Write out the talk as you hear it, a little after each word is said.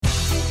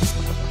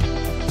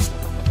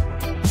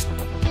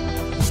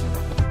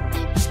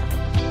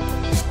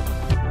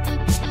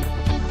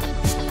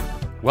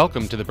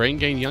Welcome to the Brain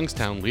Gain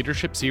Youngstown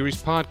Leadership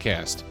Series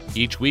podcast.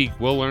 Each week,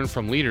 we'll learn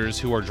from leaders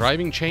who are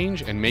driving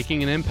change and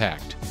making an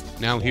impact.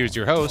 Now here's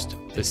your host,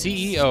 the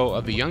CEO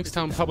of the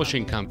Youngstown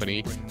Publishing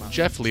Company,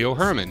 Jeff Leo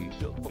Herman.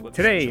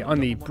 Today on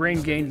the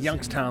Brain Gain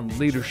Youngstown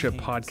Leadership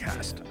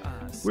Podcast,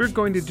 we're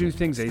going to do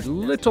things a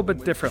little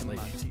bit differently.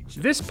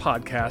 This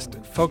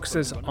podcast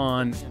focuses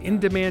on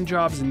in-demand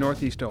jobs in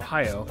Northeast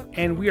Ohio,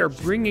 and we are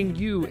bringing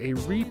you a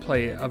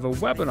replay of a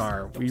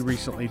webinar we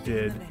recently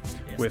did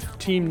with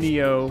Team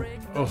Neo,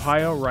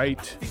 Ohio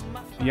Right,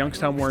 the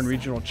Youngstown Warren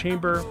Regional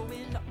Chamber,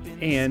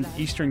 and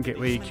Eastern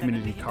Gateway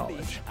Community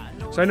College.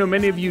 So I know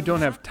many of you don't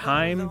have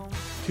time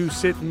to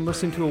sit and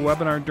listen to a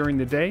webinar during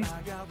the day,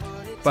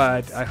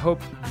 but I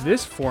hope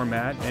this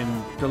format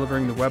and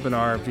delivering the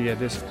webinar via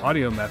this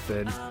audio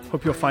method,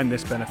 hope you'll find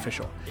this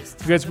beneficial.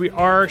 Because we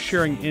are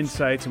sharing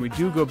insights and we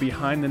do go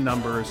behind the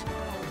numbers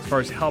as far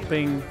as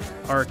helping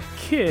our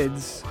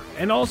kids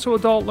and also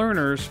adult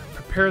learners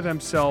prepare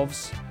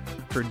themselves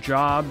for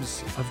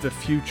jobs of the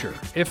future,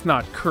 if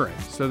not current.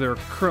 So there are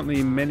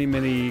currently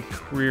many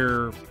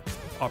career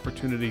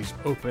opportunities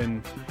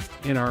open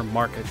in our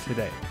market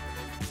today.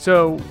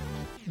 So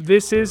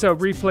this is a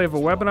replay of a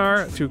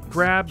webinar. To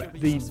grab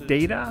the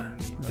data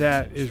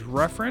that is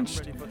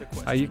referenced,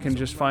 you can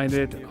just find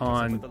it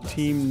on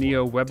Team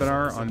Neo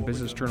webinar on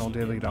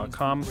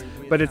businessjournaldaily.com.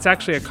 But it's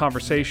actually a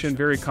conversation,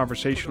 very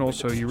conversational,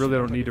 so you really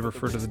don't need to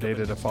refer to the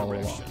data to follow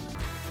along.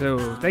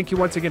 So thank you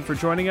once again for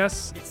joining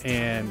us,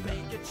 and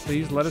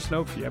please let us know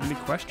if you have any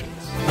questions.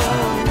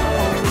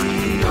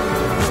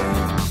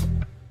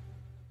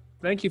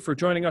 Thank you for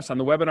joining us on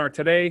the webinar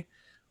today.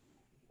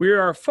 We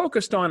are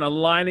focused on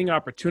aligning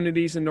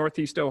opportunities in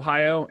Northeast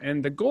Ohio,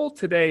 and the goal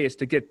today is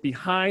to get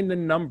behind the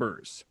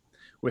numbers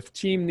with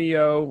Team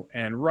Neo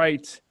and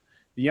Right,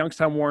 the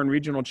Youngstown Warren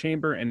Regional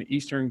Chamber, and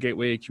Eastern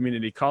Gateway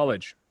Community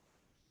College.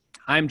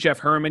 I'm Jeff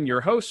Herman,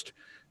 your host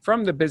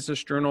from the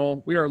Business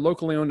Journal. We are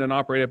locally owned and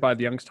operated by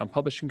the Youngstown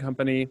Publishing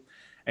Company.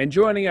 And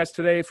joining us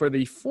today for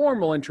the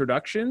formal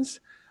introductions,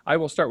 I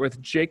will start with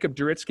Jacob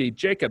Duritsky.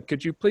 Jacob,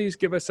 could you please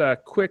give us a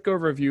quick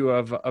overview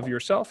of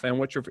yourself and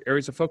what your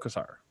areas of focus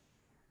are?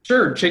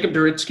 Sure. Jacob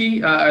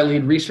Duritsky. I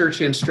lead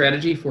research and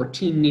strategy for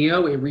Team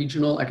Neo, a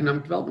regional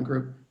economic development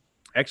group.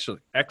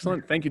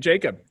 Excellent. Thank you,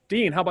 Jacob.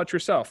 Dean, how about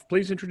yourself?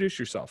 Please introduce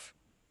yourself.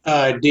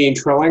 Dean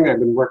Trilling. I've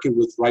been working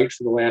with Right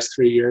for the last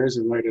 3 years,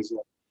 and Right is a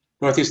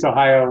Northeast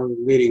Ohio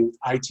leading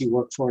IT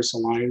workforce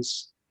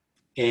alliance.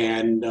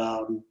 And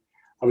I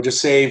would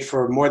just say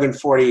for more than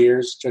 40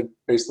 years, just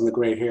based on the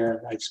gray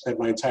hair, I've spent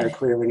my entire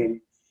career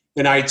in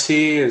IT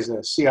as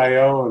a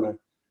CIO and a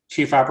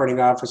chief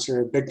operating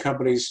officer, big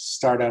companies,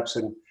 startups,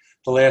 and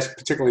the last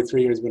particularly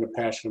 3 years has been a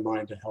passion of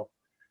mine to help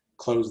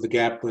close the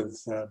gap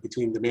with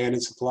between demand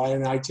and supply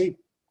in IT.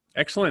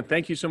 Excellent.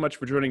 Thank you so much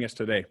for joining us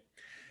today.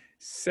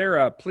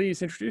 Sarah,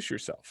 please introduce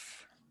yourself.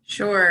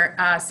 Sure.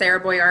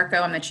 Sarah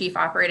Boyarko. I'm the Chief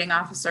Operating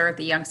Officer at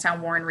the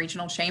Youngstown Warren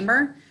Regional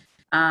Chamber.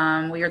 We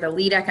are the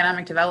lead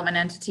economic development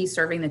entity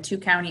serving the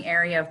two-county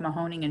area of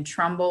Mahoning and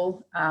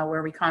Trumbull,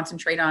 where we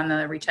concentrate on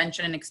the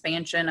retention and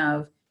expansion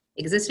of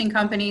existing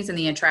companies and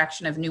the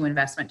attraction of new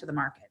investment to the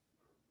market.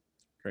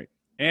 Great.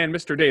 And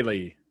Mr.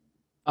 Daly.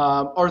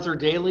 Arthur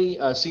Daly,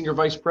 Senior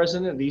Vice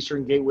President at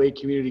Eastern Gateway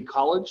Community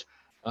College,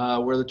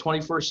 where the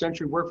 21st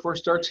century workforce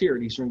starts here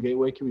at Eastern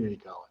Gateway Community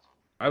College.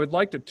 I would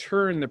like to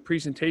turn the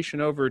presentation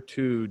over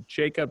to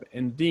Jacob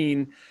and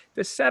Dean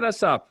to set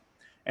us up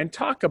and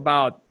talk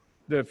about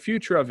the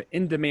future of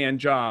in-demand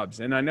jobs.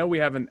 And I know we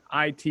have an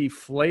IT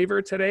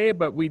flavor today,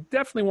 but we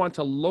definitely want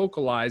to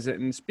localize it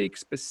and speak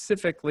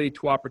specifically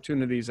to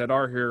opportunities that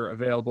are here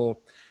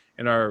available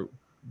in our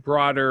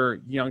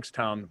broader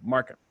Youngstown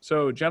market.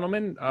 So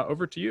gentlemen,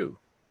 over to you.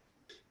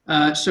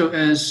 So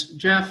as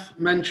Jeff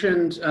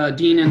mentioned,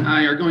 Dean and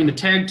I are going to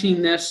tag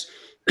team this.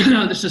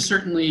 This has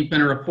certainly been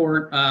a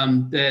report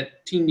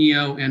that Team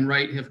Neo and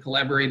Right have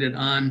collaborated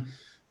on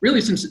really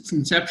since its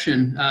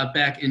inception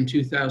back in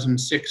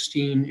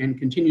 2016, and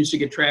continues to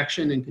get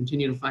traction and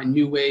continue to find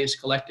new ways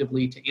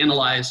collectively to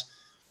analyze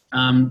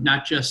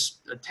not just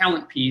a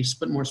talent piece,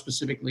 but more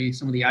specifically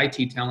some of the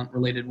IT talent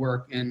related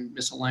work and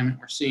misalignment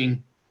we're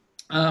seeing.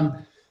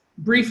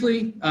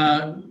 Briefly,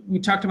 we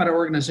talked about our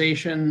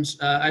organizations.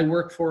 I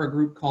work for a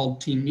group called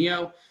Team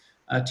Neo.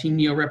 Team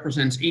Neo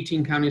represents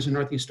 18 counties in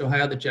Northeast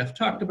Ohio that Jeff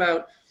talked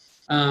about.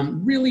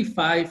 Really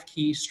 5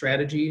 key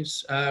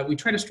strategies. We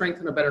try to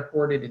strengthen a better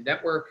coordinated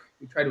network.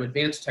 We try to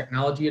advance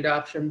technology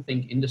adoption,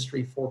 think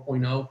Industry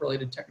 4.0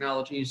 related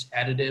technologies,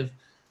 additive,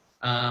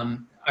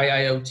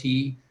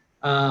 IIoT.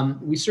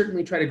 We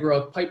certainly try to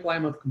grow a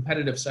pipeline of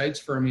competitive sites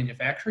for a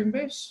manufacturing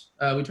base.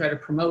 We try to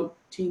promote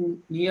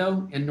Team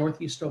Neo and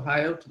Northeast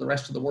Ohio to the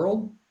rest of the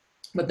world.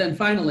 But then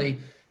finally,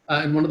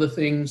 and one of the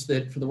things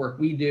that for the work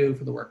we do,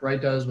 for the work Right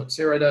does, what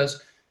Sarah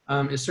does,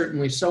 is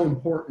certainly so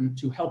important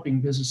to helping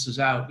businesses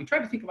out. We try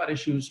to think about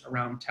issues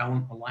around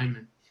talent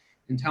alignment.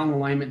 And talent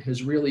alignment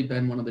has really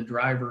been one of the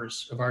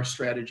drivers of our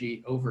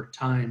strategy over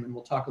time. And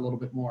we'll talk a little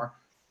bit more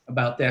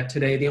about that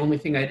today. The only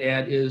thing I'd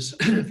add is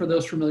for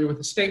those familiar with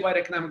the statewide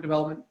economic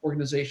development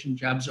organization,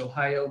 Jobs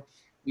Ohio,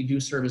 we do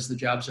serve as the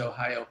Jobs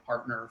Ohio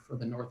partner for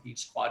the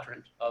Northeast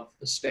quadrant of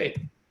the state.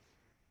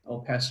 I'll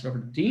pass it over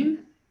to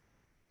Dean.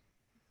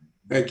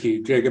 Thank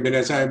you, Jacob. And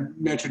as I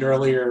mentioned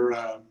earlier,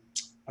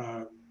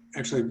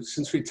 actually,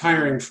 since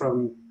retiring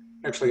from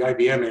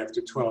IBM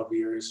after 12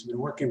 years, I've been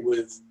working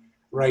with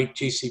Wright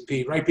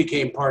GCP. Wright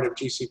became part of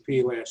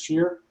GCP last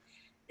year.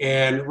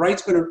 And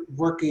Wright's been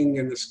working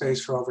in the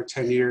space for over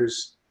 10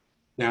 years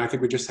now. I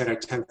think we just had our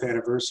 10th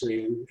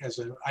anniversary, and as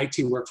an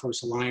IT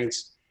Workforce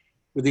Alliance,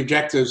 with the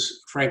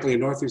objectives, frankly, in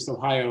Northeast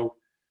Ohio,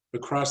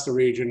 across the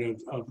region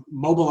of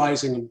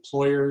mobilizing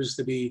employers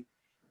to be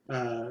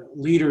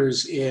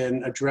leaders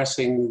in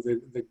addressing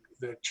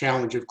the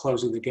challenge of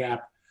closing the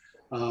gap,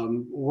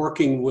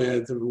 working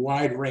with a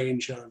wide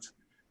range of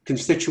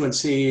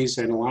constituencies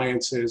and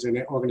alliances and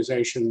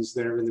organizations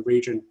that are in the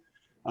region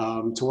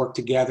to work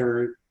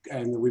together.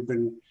 And we've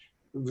been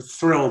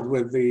thrilled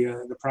with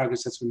the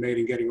progress that's been made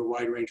in getting a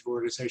wide range of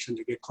organizations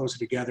to get closer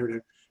together to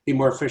be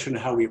more efficient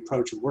in how we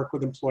approach and work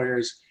with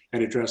employers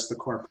and address the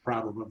core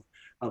problem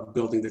of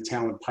building the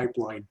talent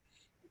pipeline,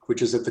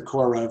 which is at the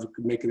core of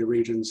making the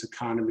region's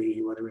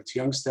economy, whether it's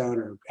Youngstown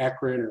or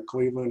Akron or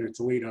Cleveland or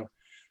Toledo,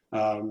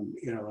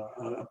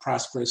 a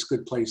prosperous,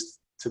 good place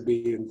to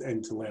be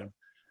and to live.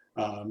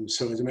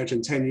 So as I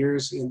mentioned, 10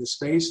 years in the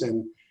space,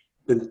 and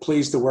been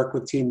pleased to work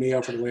with Team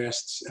NEO for the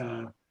last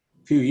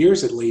few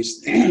years at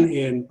least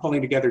in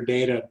pulling together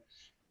data.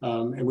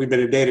 And we've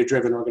been a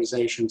data-driven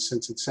organization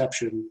since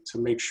inception to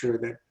make sure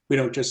that we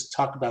don't just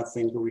talk about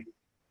things, but we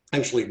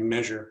actually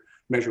measure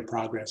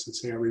progress and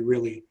say, are we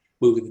really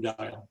moving the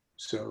dial?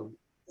 So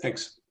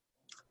thanks.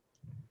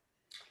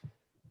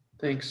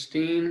 Thanks,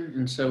 Dean.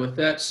 And so with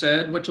that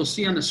said, what you'll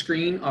see on the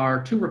screen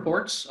are two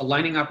reports: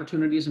 Aligning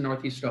Opportunities in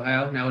Northeast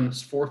Ohio, now in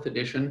its 4th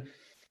edition,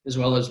 as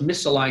well as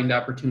Misaligned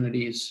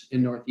Opportunities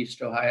in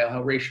Northeast Ohio,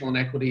 how racial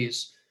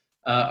inequities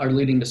are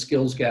leading to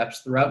skills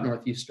gaps throughout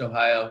Northeast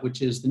Ohio,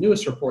 which is the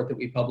newest report that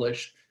we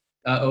published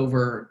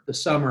over the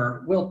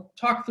summer. We'll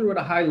talk through at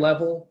a high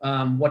level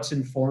what's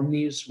informed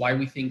these, why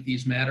we think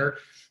these matter,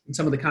 and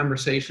some of the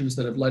conversations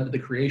that have led to the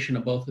creation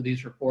of both of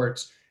these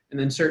reports. And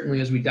then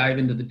certainly as we dive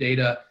into the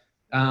data,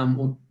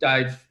 we'll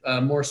dive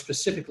more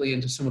specifically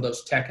into some of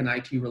those tech and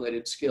IT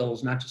related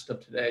skills, not just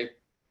of today,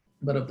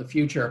 but of the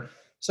future.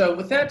 So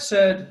with that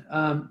said,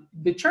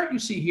 the chart you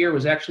see here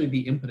was actually the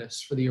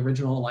impetus for the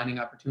original Aligning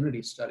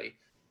Opportunities study.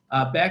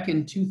 Back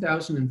in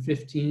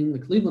 2015, the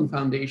Cleveland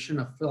Foundation,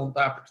 a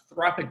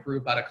philanthropic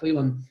group out of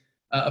Cleveland,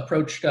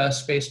 approached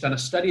us based on a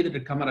study that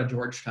had come out of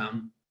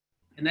Georgetown.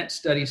 And that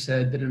study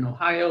said that in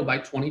Ohio by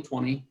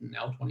 2020,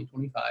 now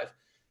 2025,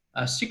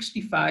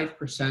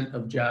 65%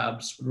 of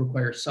jobs would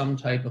require some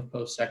type of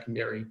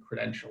post-secondary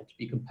credential to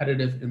be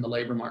competitive in the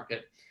labor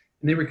market.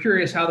 And they were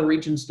curious how the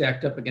region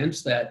stacked up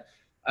against that.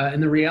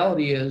 And the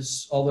reality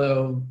is,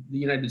 although the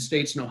United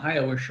States and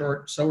Ohio are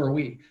short, so are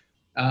we.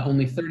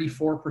 Only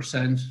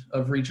 34%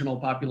 of regional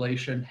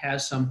population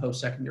has some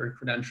post-secondary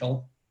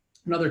credential.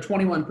 Another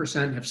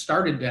 21% have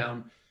started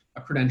down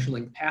a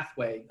credentialing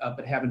pathway,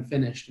 but haven't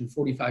finished, and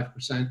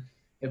 45%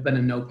 have been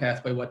in no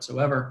pathway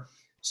whatsoever.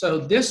 So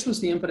this was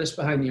the impetus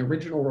behind the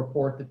original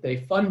report that they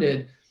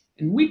funded,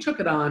 and we took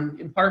it on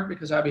in part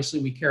because obviously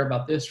we care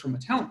about this from a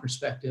talent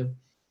perspective,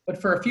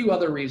 but for a few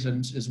other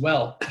reasons as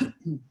well.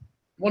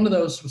 One of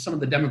those was some of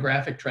the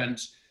demographic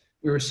trends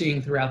we were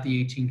seeing throughout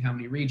the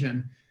 18-county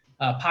region.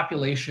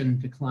 Population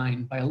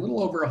declined by a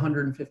little over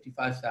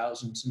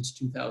 155,000 since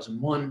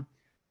 2001.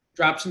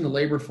 Drops in the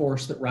labor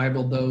force that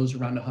rivaled those,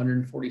 around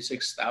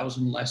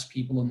 146,000 less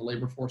people in the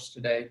labor force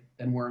today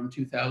than were in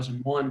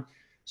 2001.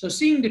 So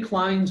seeing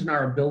declines in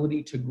our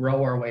ability to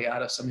grow our way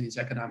out of some of these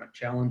economic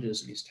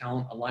challenges and these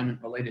talent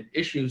alignment related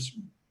issues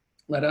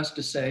led us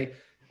to say,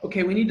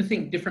 okay, we need to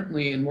think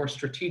differently and more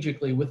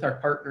strategically with our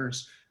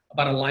partners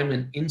about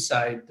alignment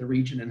inside the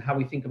region and how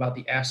we think about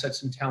the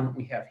assets and talent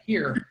we have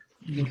here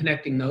and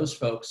connecting those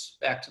folks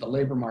back to the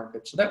labor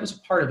market. So that was a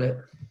part of it.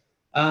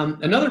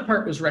 Another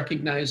part was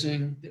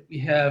recognizing that we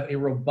have a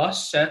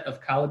robust set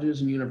of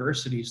colleges and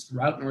universities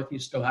throughout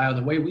Northeast Ohio.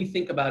 The way we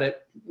think about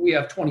it, we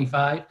have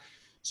 25.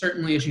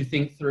 Certainly as you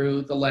think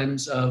through the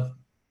lens of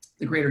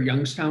the greater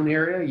Youngstown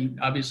area, you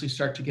obviously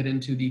start to get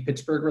into the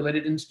Pittsburgh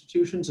related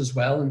institutions as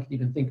well, and can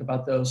even think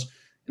about those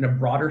in a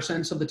broader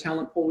sense of the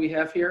talent pool we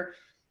have here.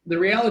 The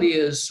reality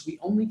is we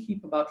only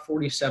keep about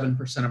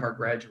 47% of our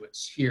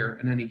graduates here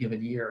in any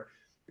given year,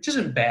 which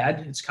isn't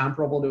bad. It's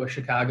comparable to a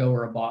Chicago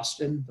or a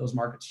Boston. Those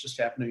markets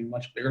just happen to be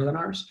much bigger than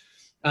ours.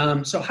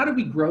 So how do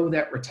we grow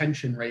that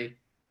retention rate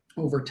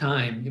over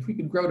time? If we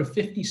could grow to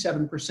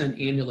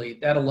 57% annually,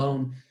 that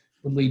alone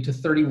would lead to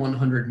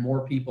 3,100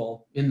 more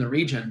people in the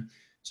region.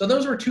 So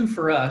those were two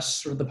for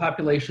us, sort of the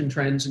population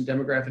trends and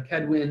demographic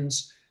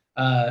headwinds,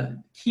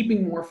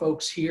 keeping more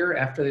folks here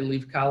after they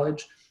leave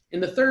college.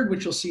 And the third,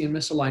 which you'll see in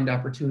Misaligned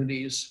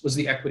Opportunities, was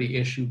the equity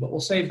issue, but we'll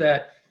save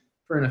that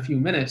for in a few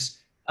minutes.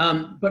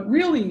 But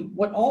really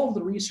what all of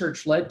the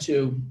research led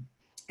to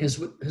is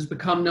what has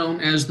become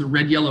known as the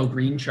red, yellow,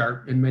 green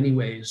chart in many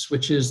ways,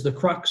 which is the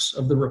crux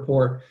of the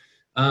report,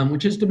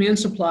 which is demand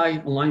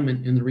supply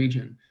alignment in the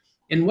region.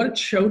 And what it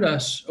showed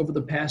us over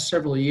the past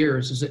several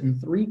years is that in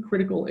three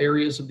critical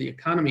areas of the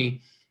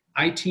economy,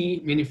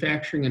 IT,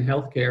 manufacturing, and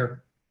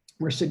healthcare,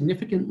 we're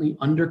significantly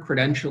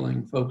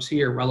under-credentialing folks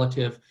here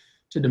relative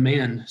to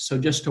demand. So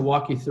just to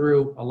walk you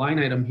through a line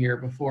item here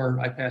before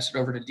I pass it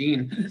over to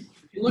Dean,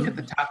 if you look at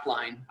the top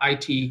line,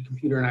 IT,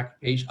 computer and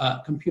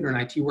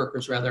IT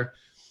workers rather,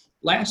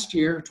 last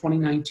year,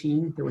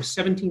 2019, there were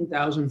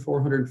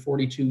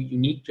 17,442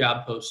 unique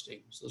job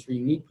postings. Those were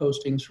unique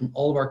postings from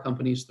all of our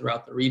companies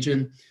throughout the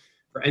region.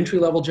 For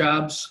entry-level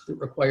jobs that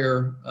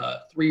require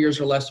 3 years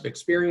or less of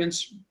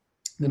experience,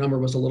 the number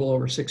was a little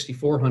over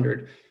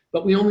 6,400.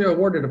 But we only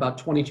awarded about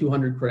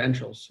 2,200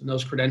 credentials. And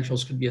those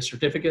credentials could be a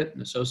certificate,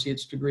 an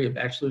associate's degree, a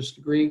bachelor's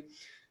degree.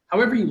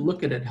 However you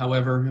look at it,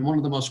 however, in one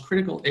of the most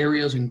critical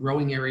areas and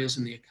growing areas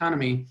in the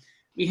economy,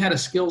 we had a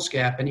skills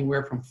gap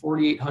anywhere from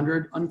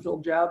 4,800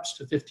 unfilled jobs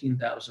to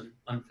 15,000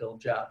 unfilled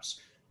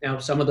jobs. Now,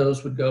 some of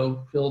those would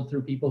go filled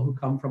through people who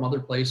come from other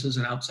places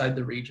and outside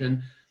the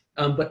region.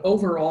 But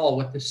overall,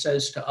 what this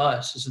says to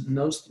us is that in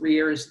those three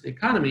areas of the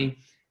economy,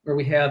 where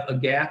we have a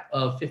gap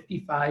of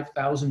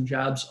 55,000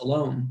 jobs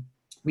alone,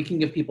 we can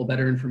give people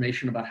better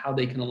information about how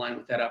they can align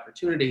with that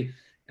opportunity.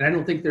 And I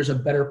don't think there's a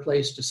better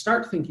place to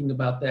start thinking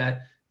about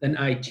that than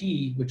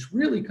IT, which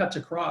really cuts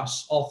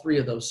across all three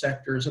of those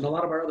sectors and a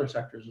lot of our other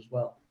sectors as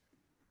well.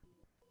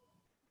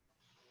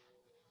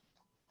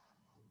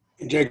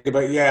 Jacob,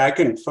 yeah, I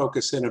can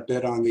focus in a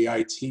bit on the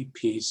IT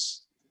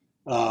piece.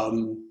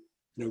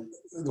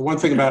 The one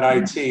thing about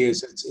IT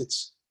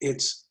is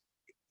it's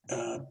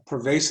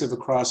pervasive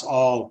across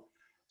all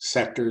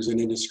sectors and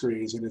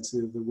industries, and it's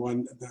the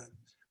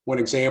one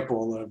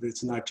example of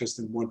it's not just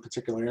in one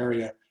particular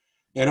area.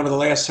 And over the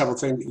last several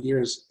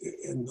years,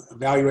 in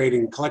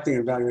collecting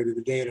and evaluating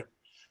the data,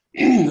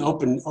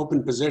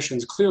 open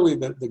positions, clearly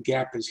the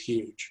gap is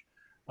huge.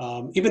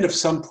 Even if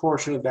some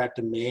portion of that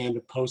demand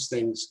of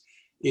postings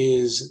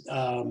is,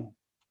 the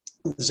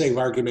sake of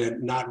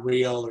argument, not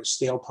real or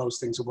stale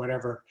postings or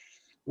whatever,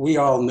 we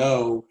all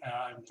know,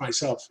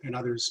 myself and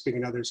others,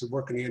 speaking to others who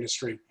work in the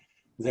industry,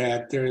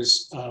 that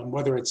there's,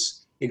 whether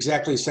it's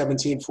exactly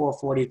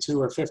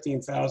 17,442 or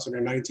 15,000 or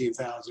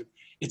 19,000,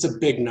 it's a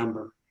big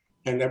number.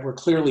 And that we're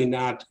clearly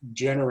not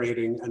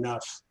generating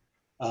enough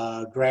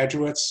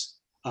graduates.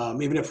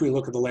 Even if we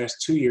look at the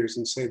last 2 years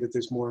and say that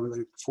there's more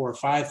like 4,000 or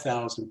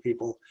 5,000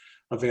 people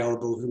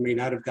available who may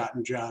not have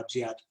gotten jobs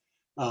yet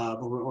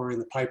or in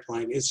the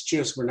pipeline, it's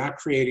just we're not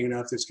creating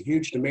enough. There's a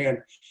huge demand.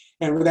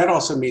 And that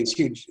also means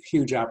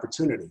huge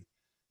opportunity,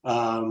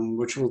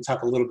 which we'll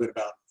talk a little bit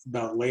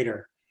about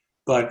later.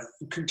 But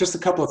just a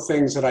couple of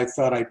things that I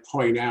thought I'd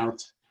point out,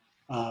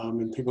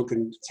 and people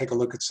can take a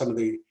look at some of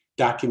the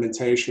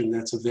documentation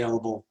that's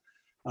available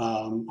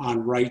on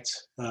Right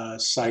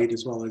site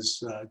as well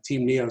as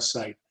Team Neo's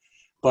site.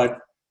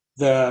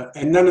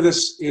 And none of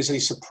this is a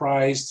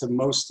surprise to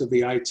most of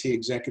the IT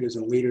executives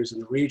and leaders in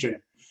the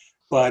region,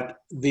 but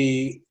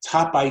the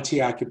top IT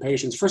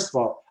occupations, first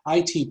of all,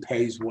 IT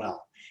pays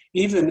well.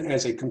 Even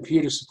as a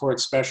computer support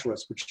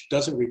specialist, which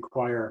doesn't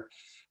require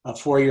a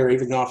 4-year,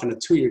 even often a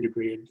 2-year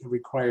degree, it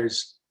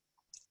requires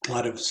a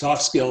lot of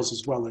soft skills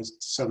as well as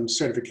some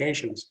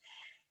certifications.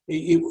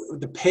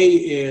 The pay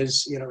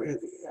is,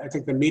 I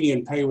think the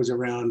median pay was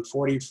around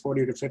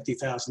 $40,000 to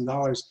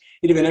 $50,000.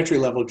 Even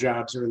entry-level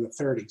jobs are in the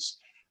 30s.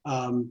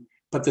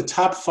 But the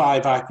top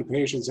 5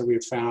 occupations that we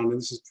have found, and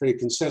this is pretty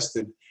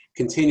consistent,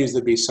 continues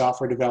to be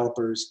software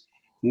developers,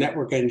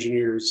 network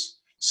engineers,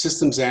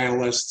 systems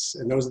analysts,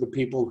 and those are the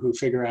people who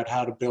figure out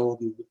how to build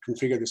and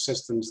configure the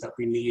systems that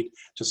we need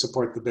to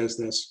support the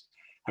business.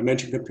 I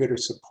mentioned computer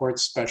support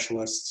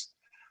specialists,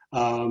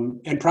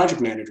 and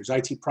project managers,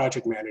 IT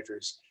project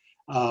managers,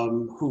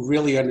 who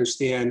really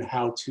understand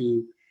how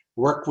to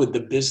work with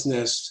the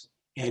business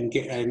and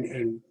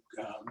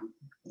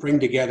bring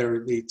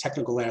together the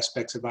technical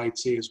aspects of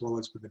IT as well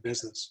as with the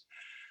business.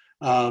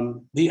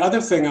 The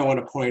other thing I want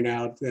to point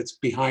out that's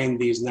behind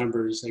these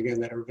numbers, again,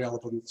 that are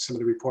available in some of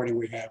the reporting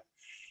we have,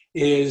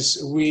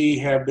 is we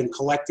have been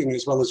collecting,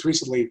 as well as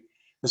recently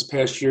this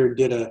past year,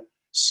 did a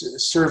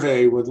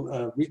survey with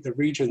the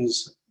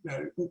regions,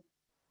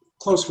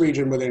 close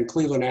region within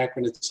Cleveland,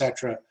 Akron, et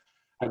cetera.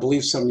 I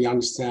believe some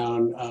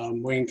Youngstown,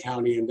 Wayne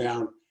County and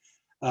down,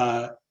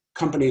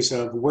 companies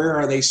of where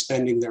are they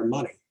spending their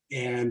money?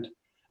 And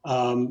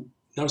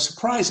no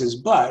surprises,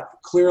 but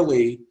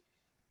clearly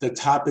the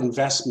top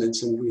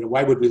investments, and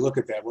why would we look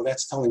at that? Well,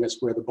 that's telling us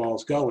where the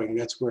ball's going.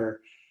 That's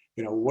where,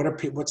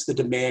 what's the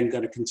demand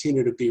going to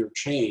continue to be or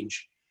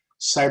change?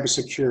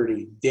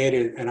 Cybersecurity,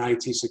 data and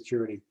IT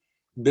security,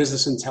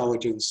 business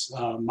intelligence,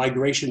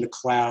 migration to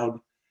cloud,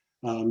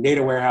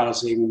 data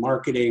warehousing,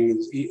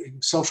 marketing,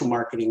 social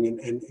marketing,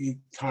 and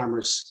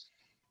e-commerce,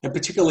 and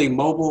particularly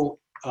mobile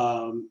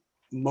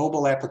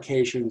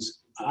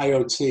applications,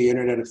 IoT,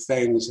 Internet of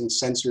Things, and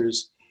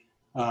sensors,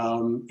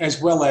 as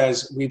well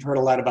as we've heard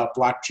a lot about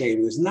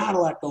blockchain. There's not a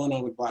lot going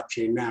on with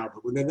blockchain now,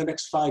 but within the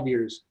next 5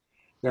 years,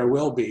 there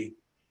will be.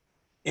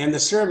 And the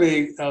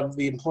survey of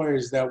the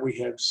employers that we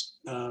have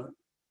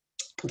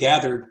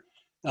gathered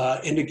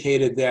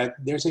indicated that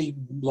there's a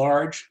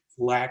large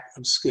lack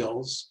of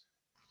skills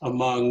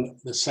among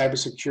the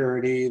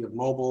cybersecurity, the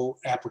mobile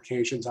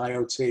applications,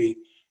 IoT,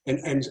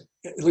 and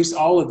at least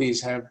all of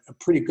these have a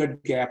pretty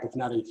good gap, if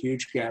not a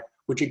huge gap,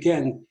 which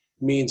again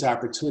means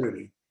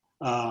opportunity.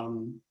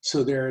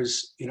 So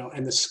there's,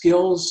 and the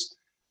skills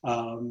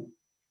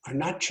are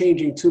not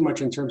changing too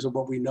much in terms of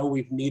what we know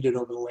we've needed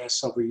over the last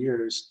several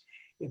years.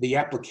 The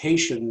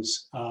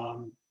applications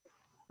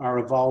are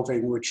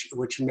evolving,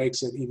 which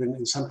makes it even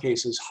in some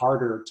cases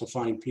harder to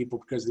find people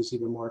because there's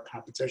even more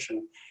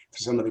competition for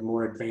some of the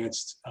more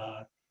advanced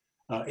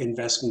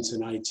investments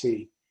in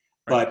IT.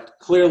 But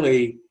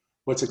clearly,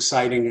 what's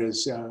exciting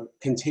is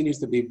continues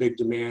to be big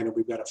demand, and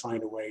we've got to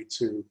find a way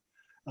to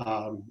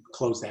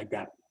close that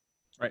gap.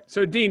 Right.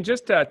 So, Dean,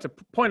 just to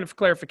point of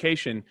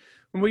clarification,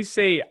 when we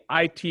say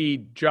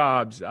IT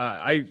jobs,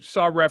 I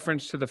saw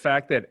reference to the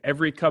fact that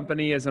every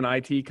company is an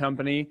IT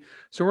company.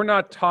 So we're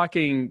not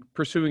talking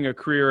pursuing a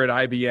career at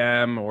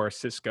IBM or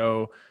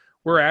Cisco.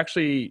 We're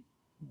actually,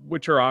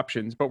 which are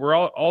options, but we're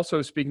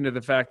also speaking to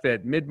the fact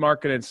that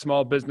mid-market and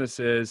small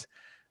businesses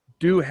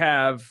do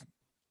have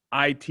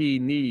IT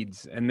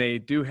needs, and they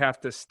do have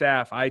to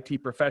staff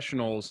IT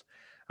professionals.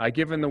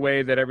 Given the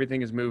way that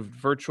everything is moved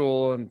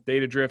virtual and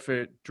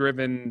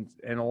data-driven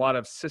and a lot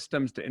of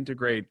systems to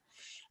integrate.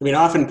 I mean,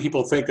 often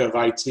people think of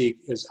IT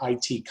as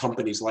IT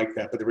companies like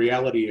that, but the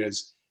reality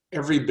is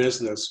every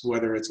business,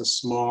 whether it's a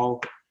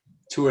small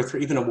 2 or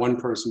 3, even a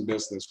one-person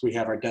business, we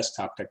have our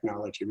desktop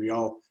technology. We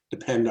all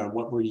depend on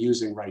what we're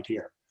using right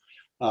here.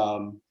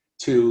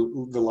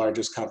 To the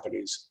largest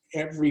companies,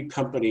 every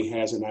company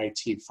has an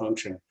IT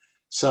function.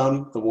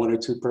 Some, the 1 or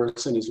 2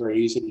 person is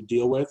very easy to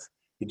deal with.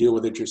 You deal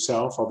with it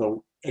yourself,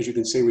 although as you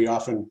can see, we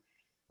often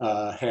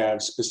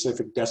have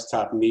specific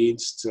desktop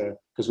needs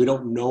because we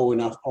don't know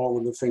enough all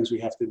of the things we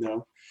have to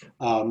know.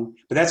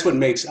 But that's what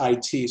makes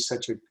IT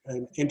such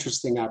an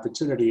interesting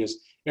opportunity is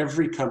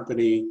every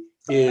company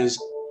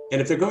is, and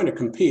if they're going to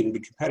compete and be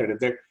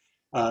competitive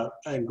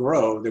and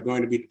grow, they're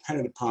going to be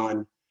dependent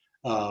upon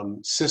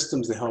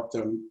systems that help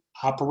them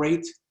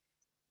operate,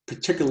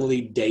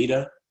 particularly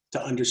data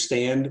to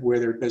understand where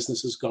their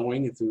business is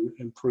going and to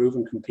improve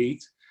and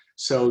compete.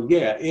 So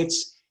yeah,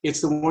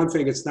 it's the one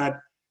thing. It's not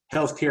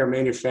healthcare,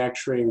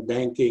 manufacturing,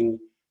 banking.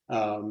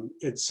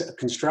 It's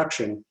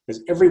construction.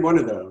 Because every one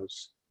of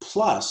those,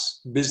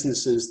 plus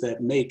businesses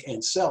that make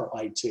and sell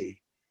IT,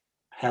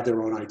 have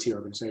their own IT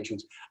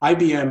organizations.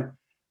 IBM,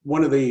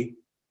 one of the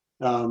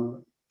I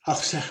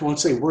won't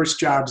say worst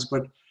jobs,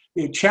 but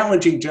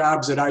challenging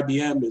jobs at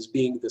IBM is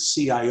being the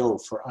CIO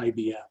for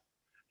IBM.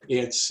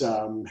 It's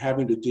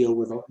having to deal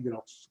with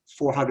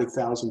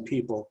 400,000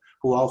 people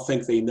who all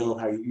think they know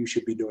how you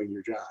should be doing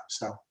your job.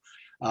 So,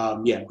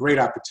 yeah, great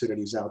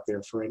opportunities out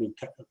there for any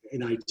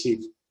in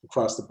IT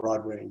across the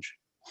broad range.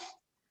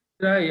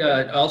 Sorry,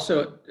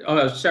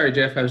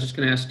 Jeff, I was just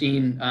going to ask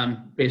Dean,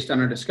 based on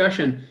our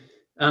discussion,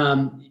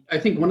 I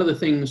think one of the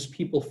things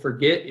people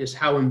forget is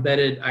how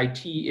embedded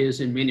IT is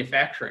in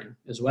manufacturing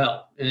as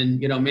well. And,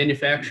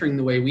 manufacturing,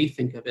 the way we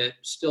think of it,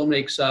 still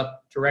makes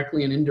up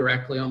directly and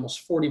indirectly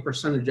almost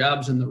 40% of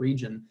jobs in the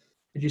region.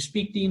 Could you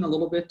speak, Dean, a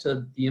little bit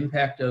to the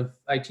impact of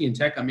IT and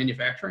tech on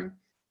manufacturing?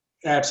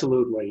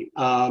 Absolutely.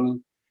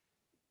 And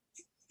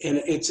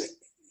it's,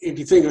 if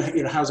you think of,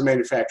 how's a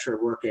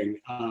manufacturer working?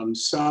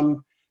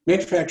 Some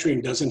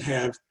manufacturing doesn't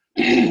have,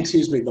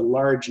 the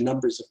large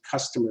numbers of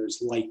customers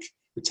like,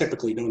 we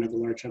typically don't have a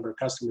large number of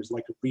customers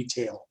like a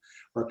retail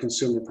or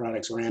consumer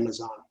products or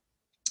Amazon,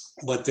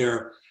 but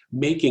they're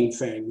making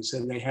things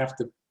and they have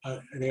a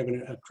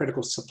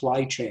critical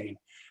supply chain.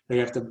 They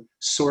have to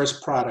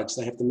source products.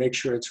 They have to make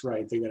sure it's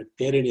right. They got to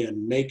get it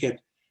in, make it.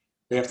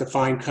 They have to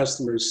find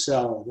customers,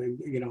 sell,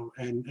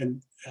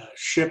 and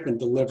ship and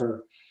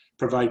deliver,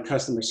 provide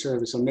customer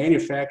service. So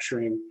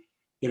manufacturing,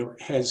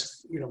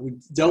 has, we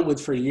dealt with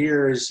for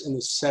years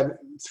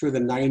through the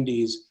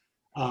 90s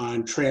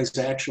on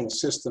transactional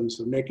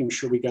systems of making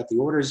sure we got the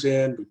orders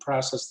in, we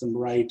processed them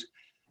right.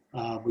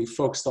 We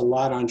focused a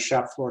lot on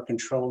shop floor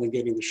control and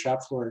getting the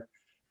shop floor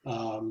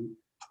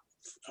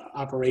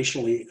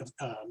operationally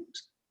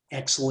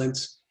excellent.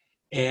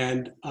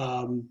 And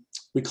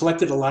we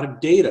collected a lot of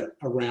data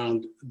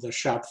around the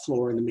shop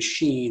floor and the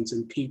machines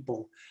and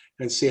people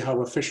and see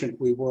how efficient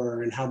we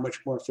were and how much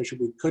more efficient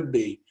we could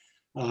be,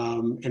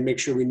 and make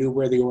sure we knew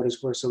where the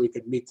orders were so we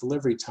could meet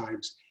delivery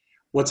times.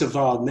 What's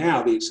evolved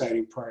now, the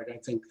exciting part, I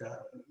think,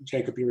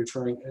 Jacob, you're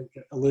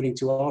alluding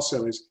to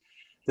also, is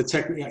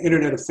the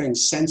Internet of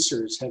Things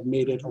sensors have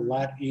made it a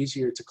lot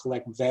easier to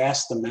collect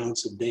vast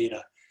amounts of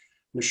data,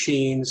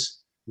 machines,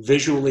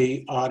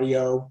 visually,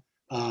 audio,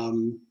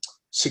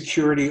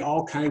 security,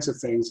 all kinds of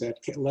things that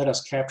let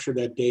us capture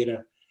that data,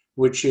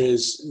 which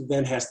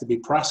then has to be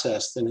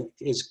processed and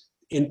is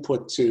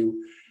input to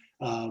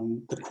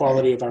the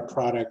quality of our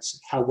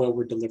products, how well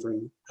we're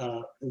delivering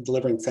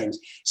things.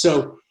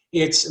 So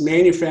it's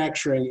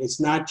manufacturing. It's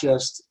not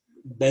just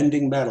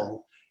bending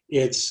metal.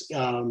 It's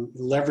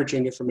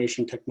leveraging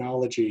information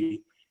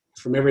technology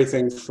from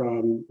everything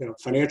from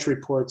financial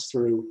reports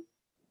through,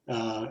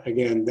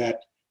 again,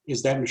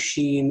 is that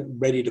machine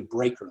ready to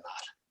break or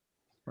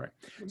not? Right.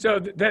 So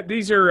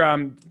these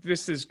are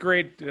this is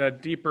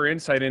great deeper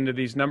insight into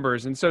these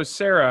numbers. And so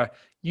Sarah,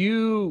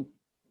 you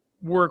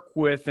work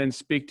with and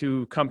speak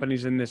to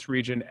companies in this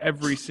region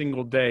every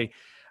single day.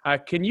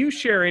 Can you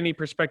share any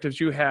perspectives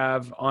you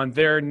have on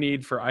their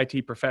need for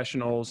IT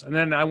professionals? And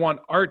then I want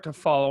Art to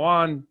follow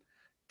on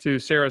to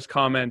Sarah's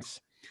comments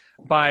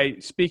by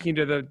speaking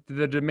to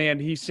the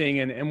demand he's seeing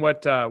and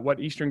what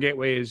Eastern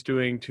Gateway is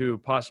doing to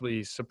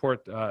possibly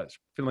support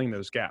filling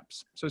those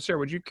gaps. So Sarah,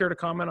 would you care to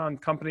comment on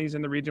companies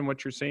in the region,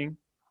 what you're seeing?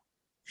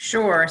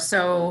 Sure.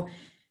 So,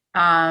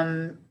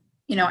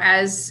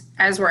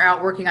 as we're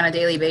out working on a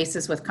daily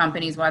basis with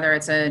companies, whether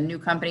it's a new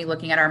company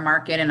looking at our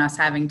market and us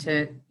having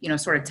to,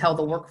 sort of tell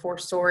the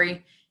workforce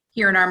story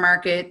here in our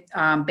market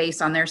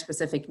based on their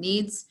specific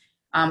needs,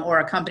 or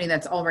a company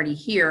that's already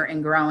here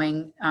and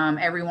growing.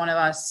 Every one of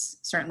us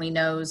certainly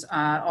knows,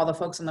 all the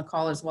folks on the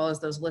call, as well as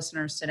those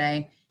listeners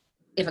today,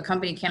 if a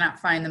company cannot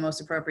find the most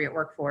appropriate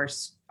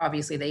workforce,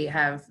 obviously they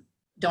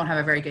don't have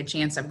a very good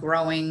chance of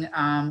growing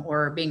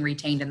or being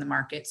retained in the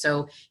market.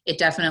 So it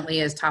definitely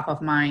is top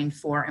of mind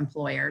for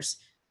employers.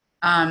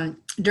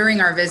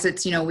 During our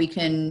visits, we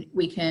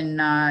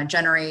can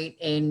generate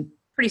a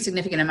pretty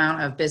significant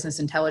amount of business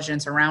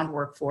intelligence around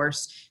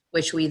workforce,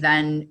 which we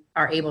then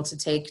are able to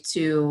take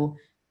to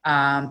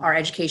our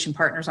education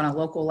partners on a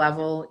local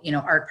level.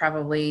 Art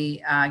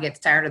probably gets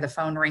tired of the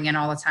phone ringing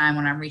all the time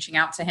when I'm reaching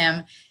out to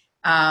him,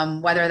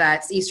 whether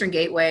that's Eastern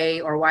Gateway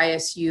or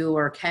YSU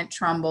or Kent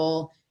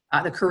Trumbull,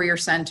 the career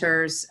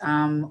centers.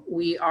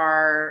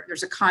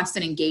 There's a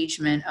constant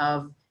engagement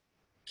of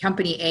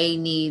company A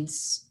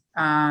needs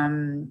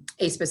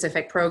a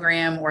specific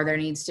program, or there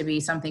needs to be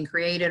something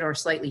created or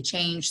slightly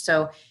changed.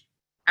 So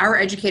our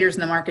educators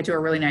in the market do a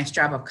really nice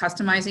job of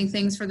customizing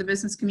things for the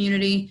business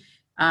community.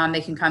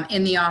 They can come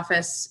in the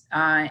office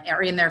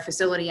or in their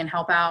facility and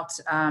help out,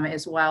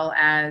 as well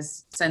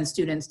as send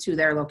students to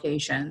their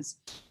locations.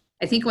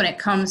 I think when it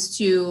comes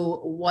to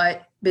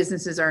what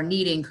businesses are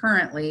needing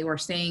currently, we're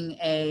seeing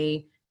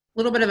a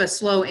little bit of a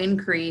slow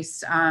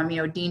increase.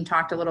 Dean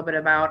talked a little bit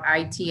about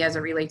IT as it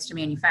relates to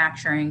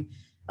manufacturing,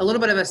 a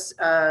little bit of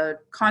a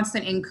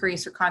constant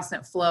increase or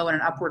constant flow and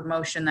an upward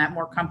motion that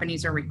more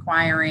companies are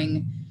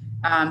requiring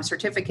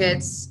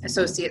certificates,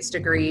 associate's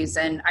degrees.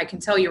 And I can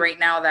tell you right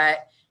now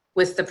that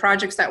with the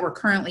projects that we're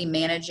currently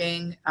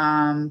managing,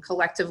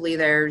 collectively,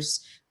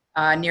 there's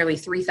nearly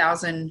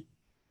 3,000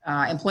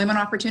 employment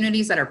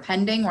opportunities that are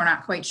pending. We're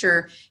not quite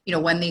sure,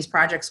 when these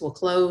projects will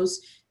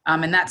close.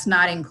 And that's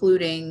not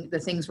including the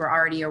things we're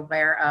already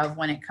aware of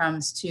when it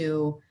comes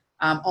to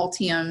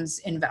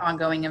Altium's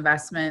ongoing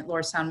investment,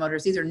 Lordstown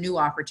Motors. These are new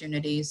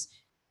opportunities.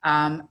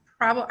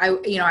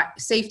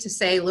 Safe to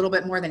say a little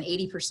bit more than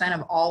 80%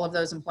 of all of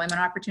those employment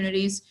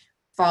opportunities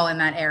fall in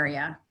that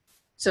area.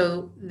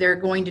 So they're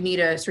going to need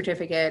a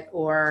certificate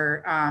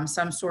or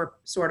some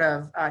sort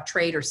of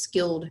trade or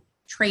skilled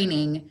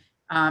training.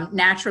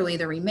 Naturally,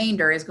 the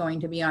remainder is going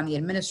to be on the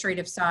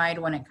administrative side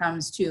when it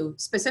comes to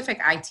specific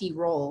IT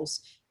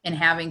roles and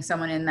having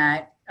someone in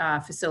that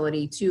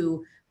facility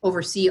to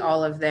oversee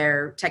all of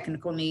their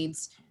technical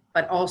needs,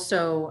 but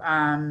also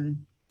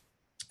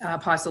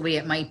possibly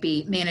it might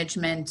be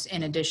management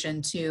in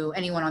addition to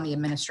anyone on the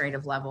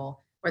administrative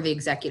level or the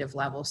executive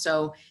level.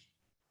 So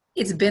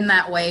it's been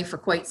that way for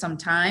quite some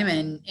time,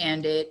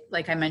 and it,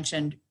 like I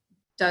mentioned,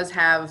 does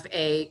have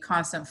a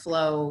constant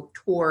flow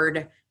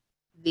toward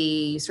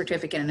the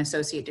certificate and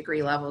associate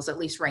degree levels, at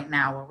least right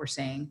now, what we're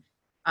seeing.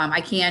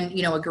 I can,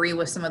 agree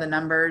with some of the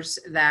numbers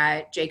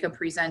that Jacob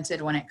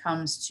presented when it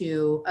comes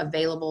to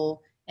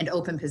available and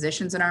open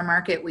positions in our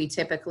market. We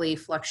typically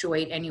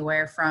fluctuate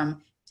anywhere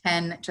from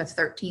 10 to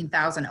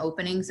 13,000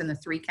 openings in the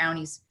three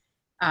counties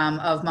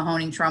of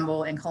Mahoning,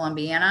 Trumbull, and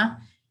Columbiana.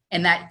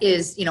 And that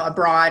is, a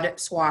broad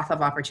swath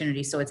of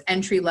opportunity. So it's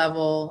entry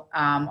level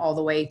all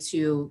the way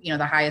to,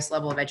 the highest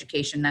level of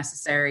education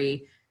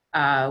necessary,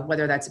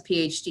 whether that's a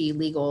PhD,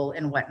 legal,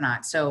 and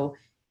whatnot. So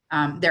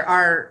there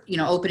are,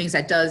 openings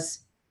that does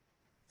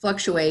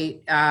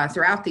fluctuate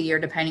throughout the year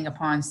depending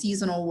upon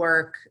seasonal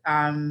work,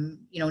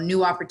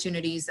 new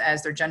opportunities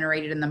as they're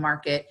generated in the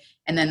market,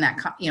 and then that,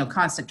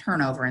 constant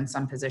turnover in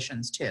some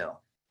positions too.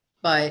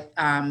 But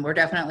we're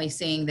definitely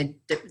seeing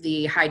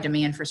the high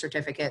demand for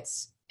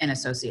certificates and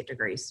associate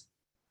degrees.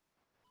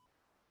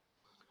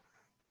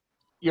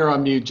 You're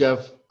on mute,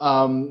 Jeff.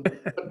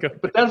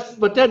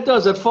 But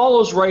that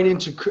follows right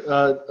into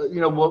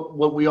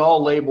what we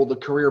all label the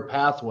career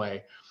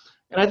pathway.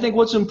 And I think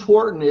what's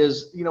important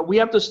is we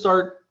have to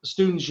start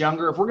students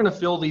younger. If we're going to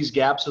fill these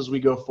gaps as we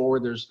go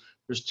forward,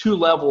 there's two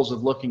levels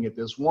of looking at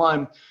this.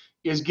 One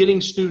is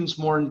getting students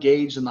more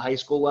engaged in the high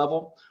school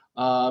level.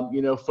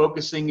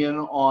 Focusing in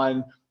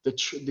on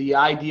the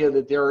idea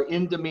that there are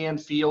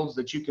in-demand fields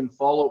that you can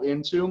follow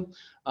into.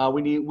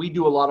 We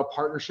do a lot of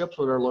partnerships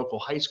with our local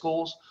high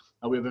schools.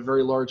 We have a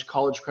very large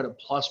College Credit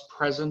Plus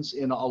presence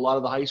in a lot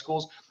of the high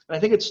schools. And I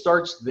think it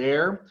starts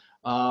there.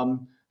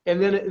 And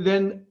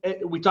then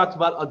we talked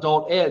about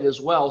adult ed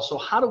as well. So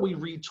how do we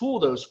retool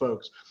those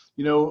folks?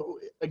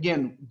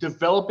 again,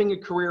 developing a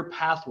career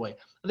pathway.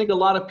 I think a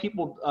lot of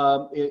people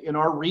in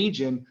our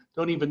region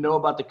don't even know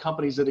about the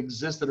companies that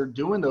exist that are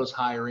doing those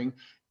hiring,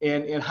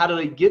 and how do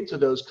they get to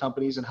those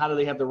companies, and how do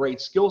they have the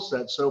right skill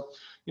set. So,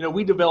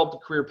 we developed the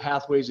career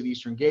pathways at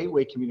Eastern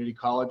Gateway Community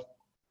College,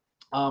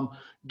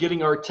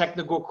 getting our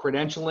technical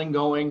credentialing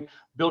going,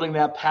 building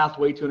that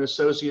pathway to an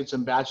associate's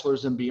and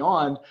bachelor's and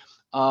beyond.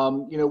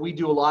 We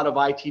do a lot of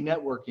IT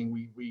networking.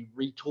 We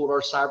retooled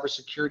our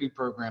cybersecurity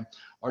program,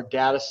 our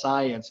data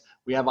science.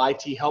 We have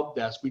IT help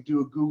desk. We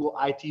do a Google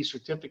IT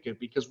certificate,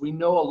 because we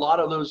know a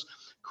lot of those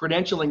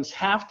credentialings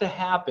have to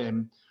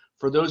happen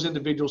for those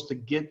individuals to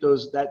get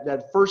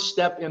that first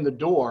step in the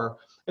door,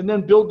 and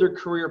then build their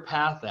career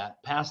past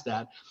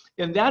that.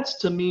 And that's,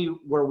 to me,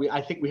 where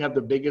I think we have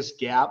the biggest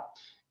gap,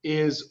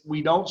 is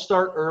we don't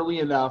start early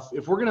enough.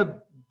 If we're going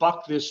to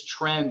buck this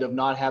trend of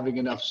not having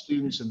enough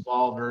students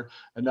involved or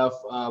enough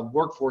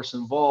workforce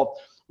involved,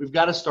 we've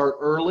got to start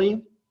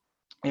early.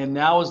 And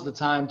now is the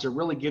time to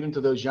really get into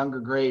those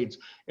younger grades.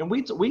 And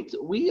we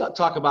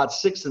talk about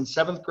 6th and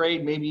 7th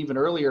grade, maybe even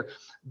earlier,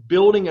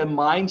 building a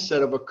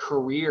mindset of a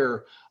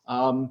career.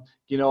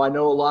 I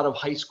know a lot of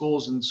high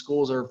schools and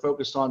schools are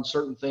focused on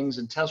certain things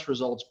and test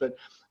results, but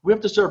we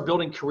have to start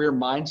building career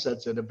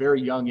mindsets at a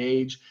very young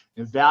age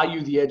and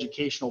value the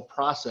educational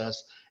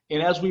process.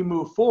 And as we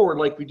move forward,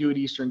 like we do at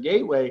Eastern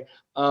Gateway,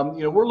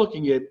 we're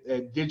looking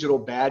at digital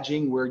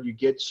badging, where you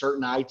get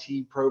certain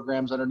IT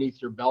programs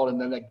underneath your belt, and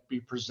then that can be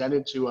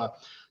presented to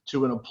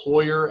an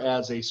employer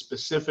as a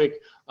specific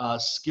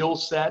skill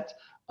set.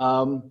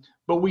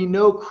 But we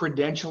know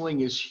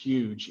credentialing is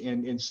huge,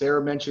 and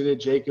Sarah mentioned it.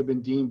 Jacob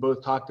and Dean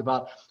both talked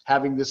about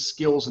having the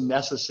skills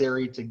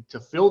necessary to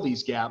fill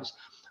these gaps.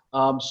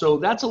 So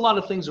that's a lot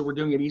of things that we're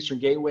doing at Eastern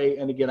Gateway.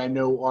 And again, I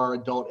know our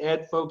adult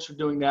ed folks are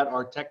doing that.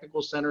 Our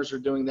technical centers are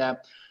doing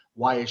that.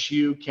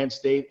 YSU, Kent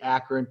State,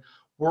 Akron.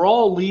 We're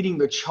all leading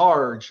the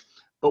charge,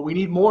 but we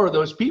need more of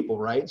those people,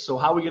 right? So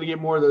how are we going to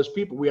get more of those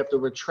people? We have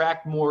to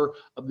attract more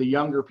of the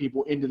younger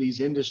people into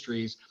these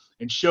industries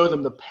and show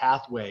them the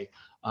pathway.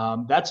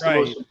 That's the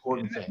most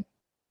important thing.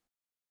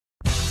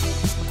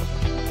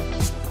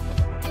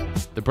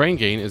 The Brain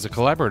Gain is a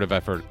collaborative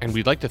effort, and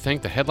we'd like to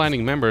thank the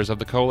headlining members of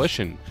the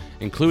coalition,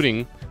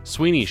 including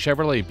Sweeney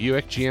Chevrolet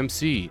Buick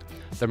GMC,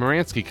 the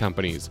Moransky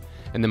Companies,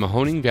 and the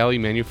Mahoning Valley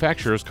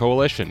Manufacturers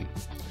Coalition.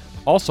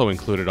 Also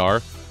included are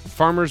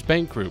Farmers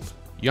Bank Group,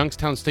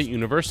 Youngstown State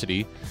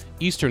University,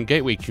 Eastern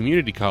Gateway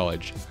Community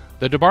College,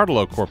 the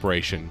DeBartolo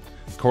Corporation,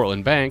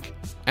 Cortland Bank,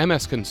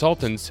 MS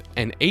Consultants,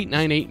 and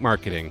 898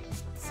 Marketing.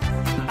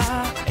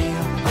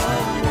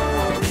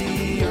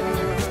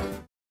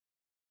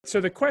 So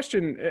the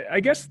question,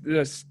 I guess,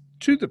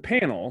 to the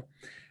panel,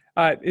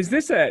 is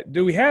this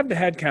do we have the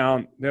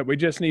headcount that we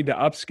just need to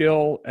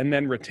upskill and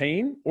then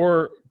retain,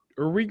 or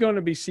are we going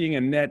to be seeing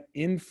a net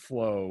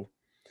inflow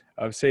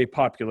of, say,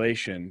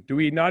 population? Do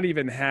we not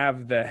even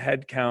have the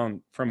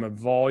headcount from a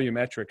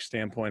volumetric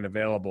standpoint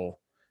available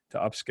to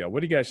upskill?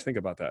 What do you guys think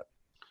about that?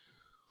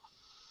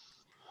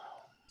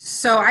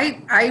 So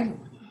I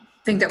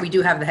think that we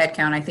do have the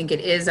headcount. I think it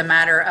is a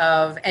matter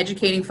of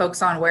educating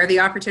folks on where the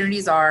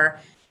opportunities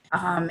are.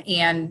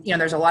 And,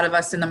 there's a lot of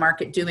us in the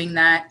market doing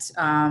that,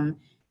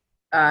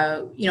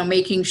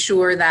 making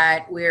sure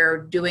that we're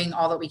doing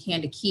all that we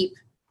can to keep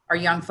our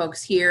young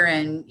folks here.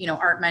 And,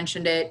 Art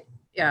mentioned it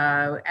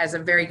as a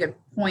very good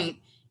point.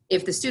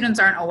 If the students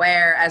aren't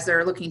aware as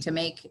they're looking to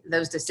make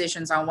those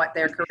decisions on what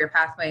their career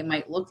pathway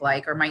might look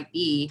like or might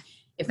be,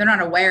 if they're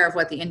not aware of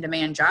what the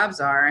in-demand jobs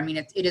are, I mean,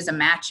 it is a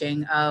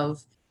matching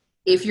of,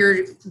 if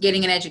you're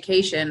getting an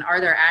education, are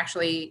there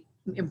actually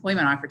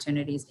employment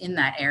opportunities in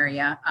that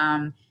area?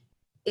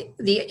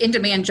 The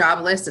in-demand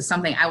job list is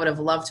something I would have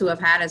loved to have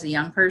had as a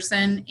young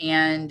person,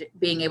 and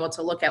being able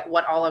to look at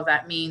what all of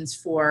that means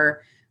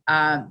for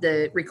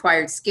the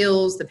required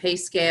skills, the pay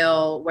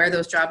scale, where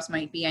those jobs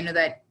might be. I know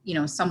that,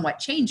 somewhat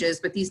changes,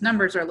 but these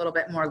numbers are a little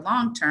bit more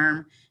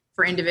long-term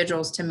for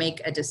individuals to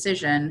make a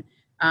decision.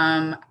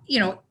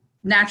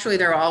 Naturally,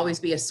 there will always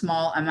be a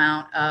small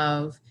amount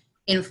of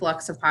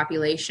influx of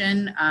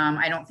population.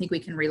 I don't think we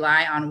can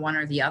rely on one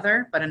or the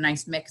other, but a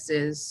nice mix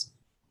is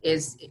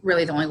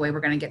really the only way we're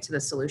going to get to the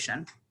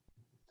solution.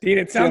 Dean,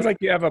 it sounds like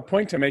you have a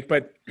point to make,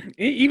 but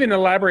even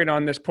elaborate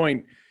on this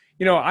point.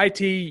 IT,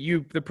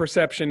 the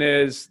perception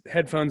is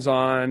headphones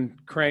on,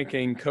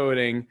 cranking,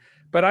 coding,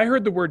 but I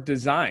heard the word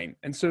design.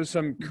 And so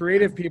some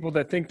creative people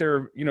that think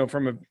they're,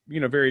 from a,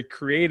 very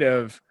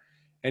creative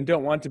and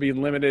don't want to be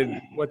limited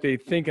what they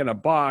think in a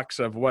box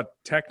of what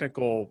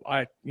technical,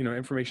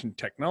 information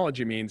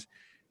technology means.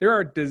 There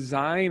are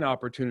design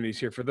opportunities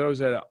here for those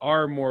that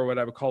are more what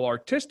I would call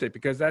artistic,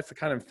 because that's the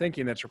kind of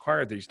thinking that's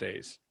required these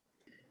days.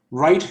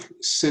 Right,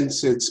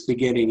 since its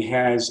beginning,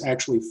 has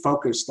actually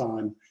focused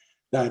on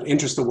that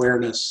interest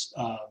awareness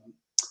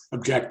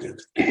objective,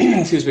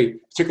 excuse me,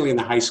 particularly in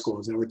the high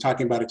schools. And we're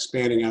talking about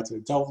expanding out to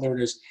adult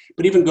learners,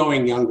 but even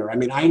going younger. I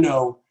mean, I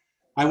know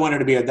I wanted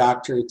to be a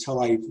doctor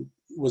until I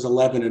was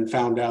 11 and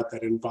found out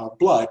that it involved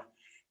blood,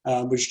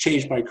 which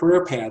changed my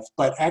career path.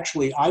 But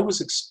actually, I was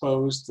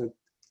exposed to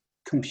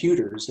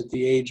computers at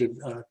the age of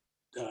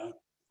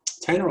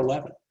 10 or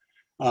 11,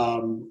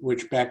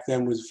 which back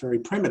then was very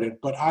primitive.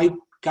 But I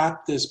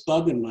got this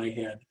bug in my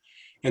head.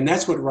 And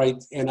that's what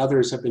Wright and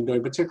others have been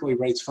doing, particularly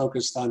Wright's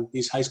focused on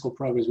these high school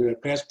programs. We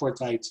have Passport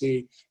to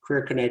IT,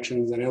 Career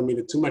Connections, and I don't mean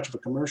it too much of a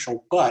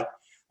commercial, but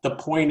the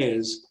point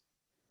is,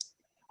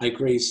 I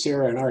agree,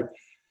 Sarah and Art,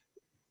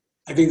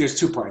 I think there's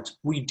two parts.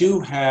 We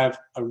do have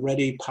a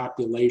ready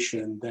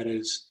population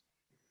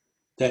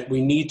that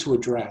we need to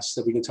address,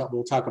 that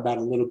we'll talk about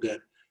a little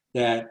bit,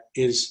 that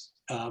is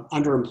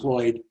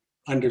underemployed,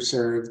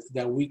 underserved,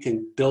 that we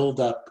can build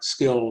up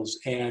skills,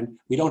 and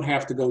we don't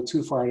have to go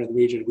too far into the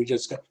region.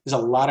 There's a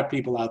lot of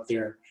people out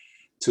there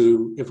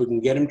if we can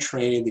get them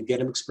trained and get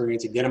them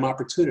experience and get them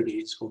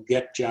opportunities, we'll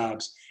get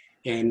jobs,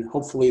 and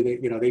hopefully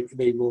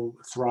they will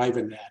thrive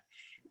in that.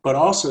 But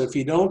also, if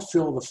you don't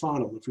fill the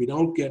funnel, if we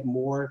don't get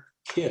more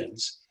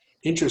kids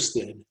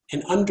interested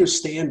in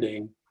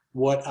understanding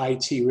what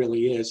IT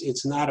really is,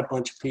 it's not a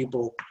bunch of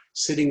people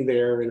sitting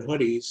there in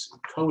hoodies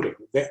coding.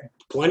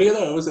 Plenty of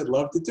those that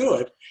love to do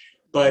it,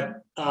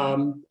 but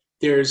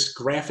there's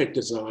graphic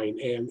design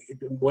and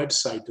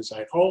website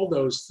design, all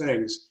those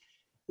things.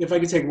 If I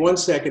could take 1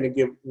 second and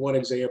give one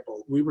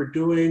example. We were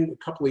doing,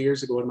 a couple of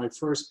years ago, in my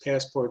first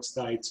Passports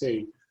to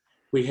IT,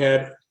 we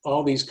had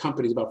all these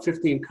companies, about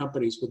 15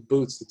 companies with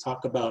booths to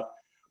talk about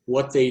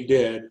what they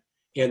did.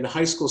 And the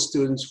high school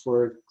students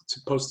were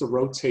supposed to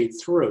rotate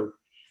through.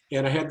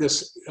 And I had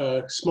this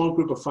small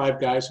group of 5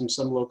 guys from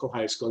some local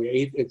high school,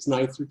 it's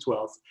 9th through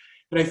 12th.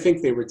 And I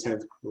think they were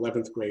 10th,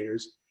 11th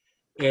graders.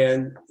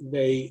 And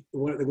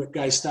one of the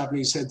guys stopped me,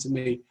 he said to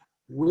me,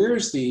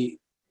 "Where's the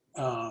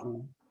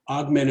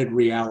augmented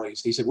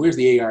realities?" He said, "Where's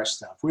the AR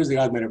stuff? Where's the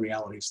augmented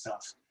reality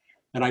stuff?"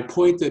 And I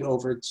pointed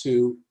over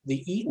to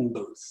the Eaton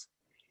booth.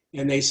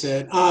 And they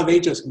said, they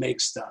just make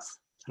stuff.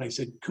 And I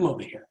said, "Come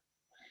over here."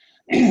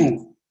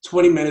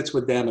 20 minutes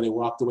with them, and they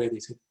walked away. They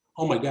said,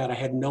 "Oh my God, I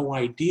had no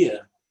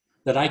idea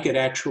that I could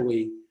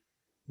actually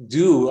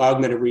do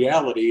augmented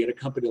reality at a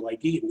company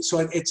like Eaton." So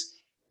it's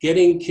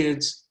getting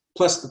kids,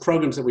 plus the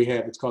programs that we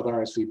have, it's called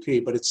RSVP,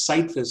 but it's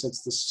site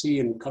visits to see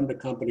and come to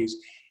companies.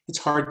 It's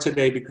hard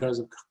today because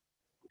of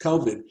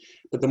COVID,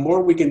 but the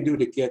more we can do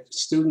to get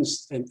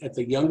students at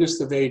the youngest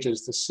of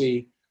ages to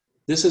see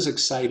this is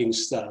exciting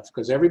stuff,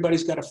 because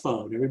everybody's got a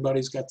phone,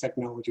 everybody's got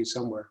technology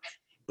somewhere,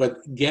 but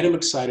get them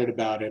excited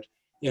about it.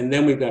 And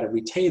then we've got to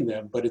retain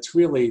them. But it's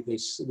really,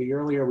 the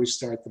earlier we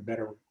start, the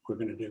better we're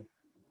going to do.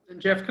 And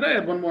Jeff, could I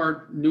add one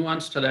more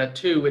nuance to that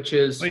too, which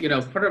is,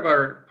 part of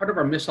our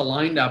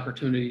misaligned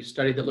opportunity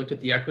study that looked at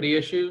the equity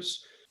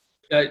issues,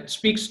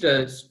 speaks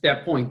to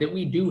that point that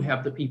we do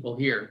have the people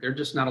here. They're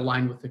just not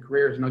aligned with the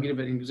careers. And I'll give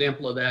an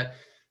example of that.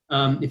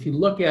 If you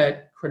look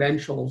at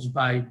credentials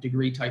by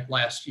degree type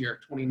last year,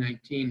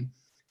 2019,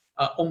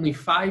 only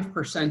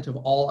 5% of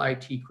all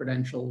IT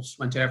credentials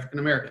went to African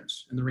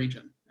Americans in the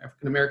region.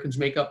 African Americans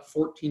make up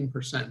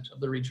 14% of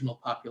the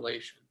regional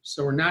population.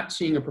 So we're not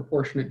seeing a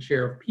proportionate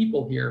share of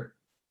people here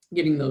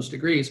getting those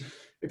degrees.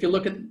 If you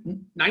look at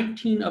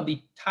 19 of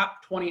the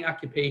top 20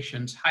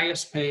 occupations,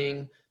 highest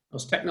paying,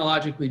 most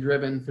technologically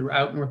driven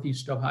throughout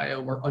Northeast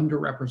Ohio, were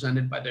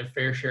underrepresented by their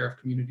fair share of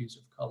communities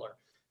of color.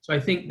 So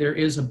I think there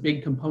is a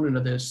big component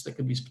of this that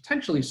could be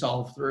potentially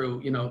solved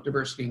through,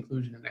 diversity,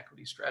 inclusion, and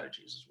equity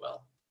strategies as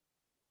well.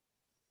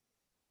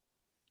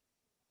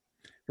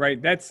 Right.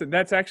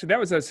 That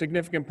was a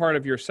significant part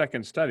of your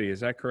second study. Is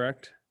that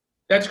correct?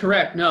 That's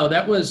correct. No,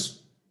 that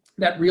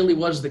really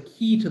was the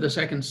key to the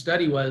second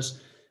study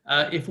was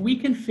if we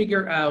can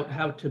figure out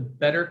how to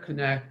better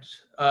connect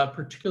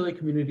particularly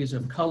communities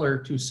of color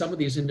to some of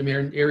these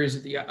in-demand areas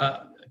of the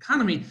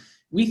economy,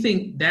 we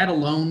think that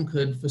alone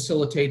could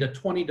facilitate a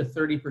 20 to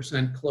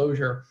 30%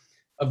 closure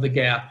of the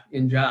gap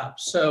in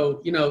jobs. So,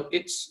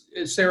 it's,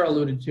 as Sarah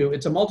alluded to,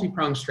 it's a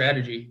multi-pronged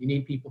strategy. You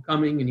need people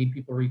coming, you need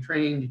people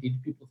retrained, you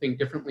need people think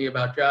differently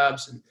about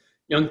jobs, and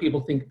young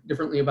people think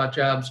differently about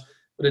jobs,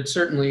 but it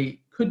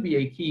certainly could be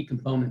a key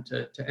component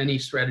to any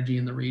strategy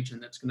in the region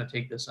that's going to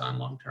take this on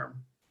long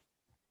term.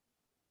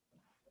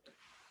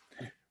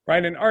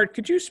 Right, and Art,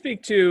 could you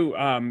speak to,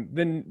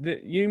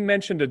 you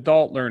mentioned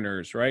adult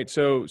learners, right?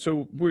 So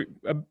we're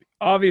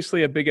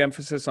obviously a big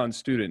emphasis on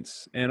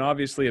students, and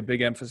obviously a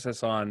big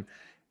emphasis on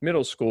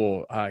middle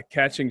school,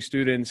 catching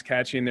students,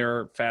 catching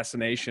their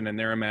fascination and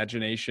their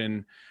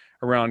imagination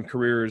around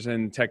careers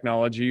in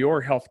technology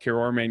or healthcare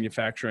or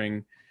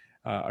manufacturing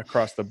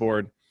across the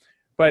board.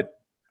 But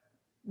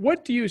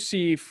what do you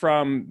see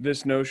from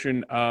this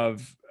notion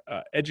of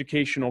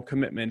educational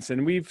commitments?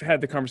 And we've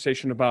had the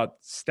conversation about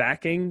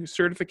stacking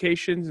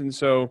certifications. And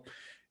so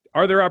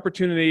are there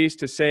opportunities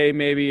to say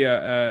maybe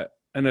an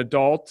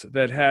adult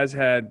that has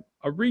had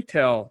a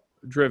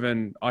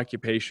retail-driven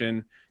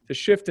occupation to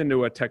shift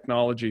into a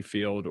technology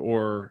field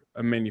or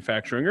a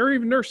manufacturing or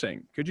even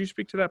nursing? Could you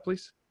speak to that,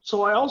 please?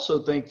 So I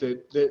also think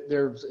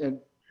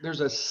that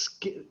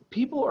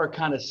people are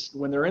kind of,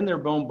 when they're in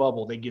their own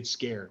bubble, they get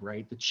scared,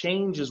 right? The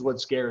change is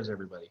what scares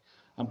everybody.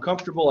 I'm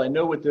comfortable. I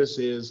know what this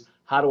is.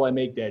 How do I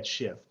make that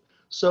shift?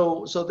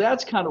 So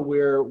that's kind of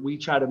where we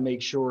try to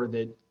make sure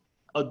that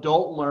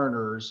adult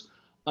learners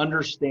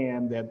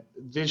understand that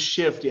this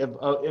shift,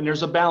 and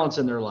there's a balance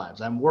in their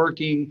lives. I'm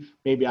working,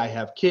 maybe I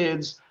have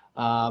kids,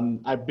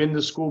 I've been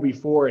to school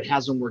before, it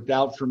hasn't worked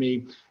out for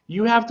me.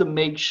 You have to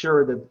make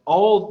sure that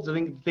all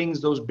the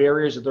things, those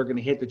barriers that they're going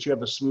to hit, that you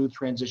have a smooth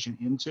transition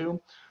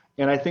into.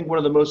 And I think one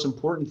of the most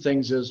important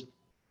things is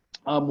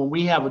when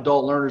we have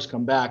adult learners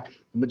come back,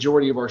 the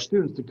majority of our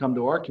students that come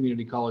to our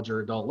community college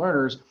are adult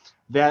learners,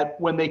 that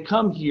when they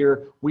come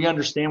here, we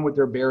understand what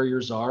their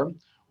barriers are.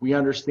 We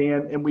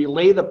understand, and we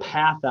lay the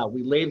path out,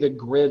 we lay the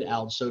grid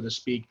out, so to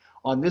speak,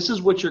 on this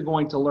is what you're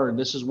going to learn.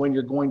 This is when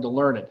you're going to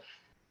learn it.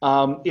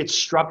 It's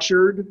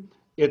structured.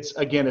 It's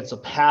a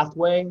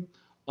pathway.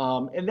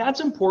 And that's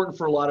important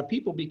for a lot of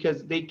people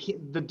because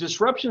the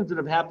disruptions that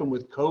have happened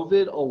with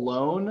COVID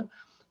alone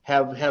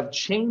have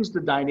changed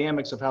the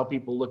dynamics of how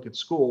people look at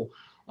school.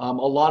 A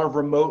lot of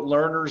remote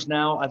learners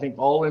now, I think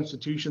all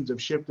institutions have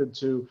shifted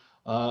to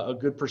a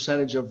good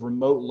percentage of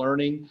remote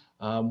learning.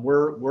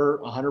 We're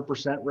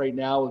 100% right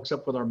now,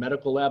 except with our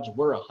medical labs,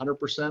 we're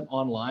 100%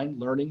 online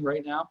learning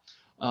right now.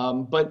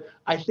 But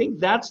I think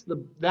that's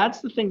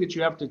the thing that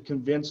you have to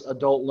convince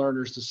adult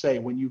learners to say.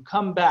 When you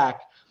come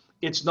back,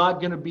 it's not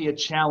going to be a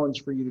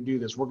challenge for you to do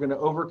this. We're going to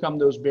overcome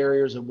those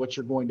barriers of what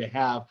you're going to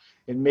have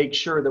and make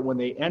sure that when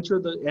they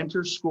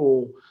enter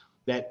school,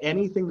 that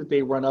anything that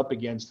they run up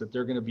against, that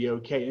they're going to be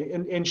okay,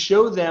 and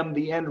show them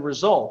the end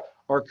result.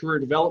 Our career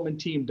development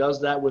team does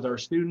that with our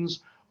students.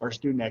 Our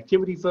student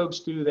activity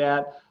folks do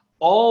that.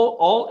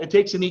 It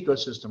takes an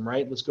ecosystem,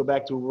 right? Let's go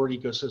back to the word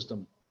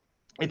ecosystem.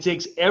 It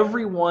takes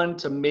everyone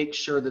to make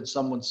sure that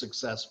someone's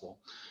successful.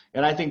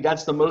 And I think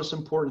that's the most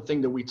important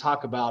thing that we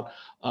talk about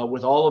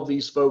with all of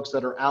these folks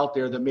that are out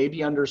there that may be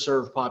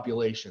underserved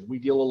population. We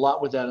deal a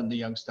lot with that in the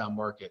Youngstown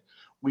market.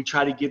 We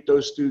try to get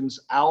those students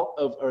out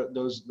of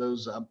those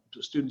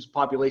students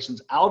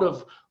populations out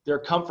of their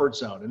comfort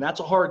zone. And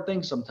that's a hard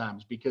thing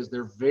sometimes because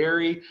they're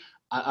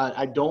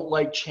I don't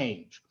like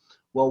change.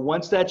 Well,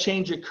 once that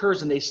change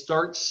occurs and they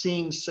start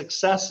seeing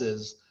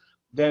successes,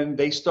 then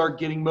they start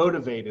getting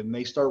motivated and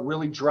they start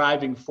really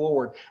driving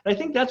forward. And I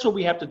think that's what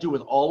we have to do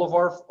with all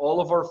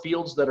of our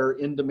fields that are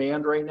in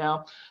demand right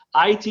now.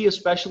 IT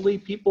especially,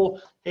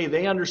 people, hey,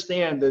 they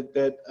understand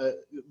that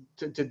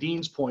to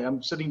Dean's point,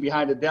 I'm sitting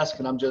behind a desk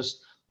and I'm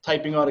just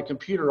typing on a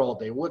computer all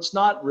day. Well, it's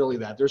not really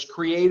that. There's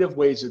creative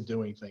ways of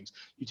doing things.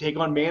 You take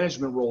on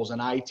management roles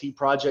and IT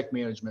project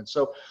management.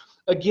 So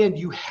again,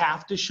 you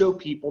have to show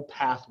people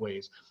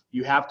pathways.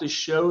 You have to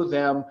show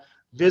them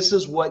this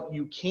is what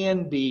you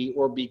can be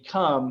or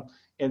become,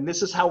 and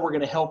this is how we're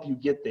going to help you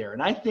get there.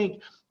 And I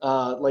think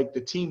like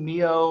the Team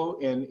Neo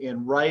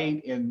and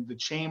Wright and the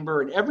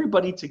Chamber and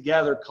everybody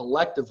together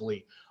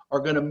collectively are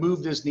going to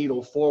move this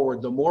needle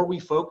forward. The more we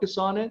focus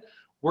on it,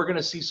 we're going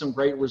to see some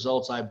great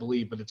results, I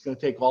believe, but it's going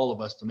to take all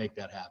of us to make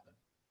that happen.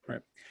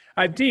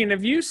 Right. Dean,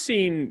 have you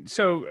seen,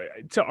 so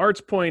to Art's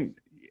point,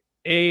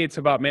 it's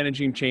about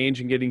managing change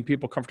and getting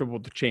people comfortable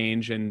with the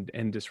change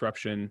and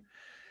disruption,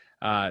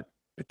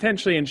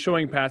 potentially in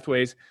showing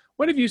pathways.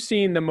 What have you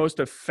seen the most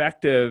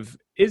effective?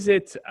 Is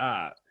it,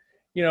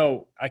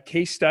 a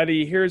case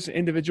study? Here's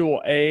individual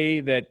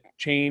A that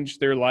changed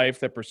their life,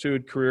 that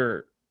pursued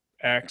career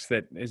X,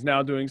 that is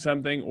now doing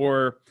something,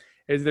 or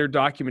is there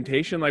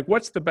documentation? Like,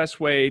 what's the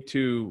best way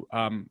to,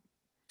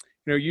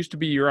 it used to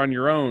be you're on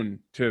your own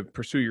to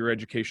pursue your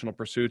educational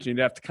pursuits. You'd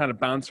have to kind of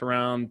bounce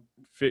around,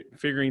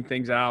 figuring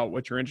things out,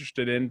 what you're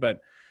interested in. But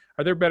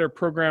are there better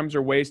programs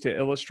or ways to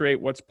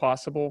illustrate what's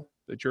possible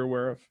that you're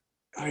aware of?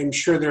 I'm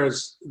sure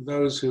there's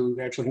those who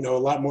actually know a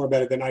lot more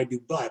about it than I do,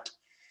 but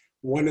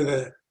one of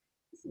the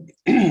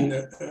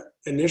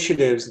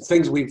initiatives and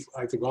things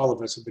I think all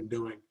of us have been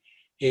doing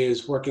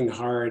is working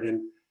hard.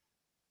 And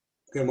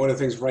one of the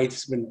things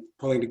Wright's been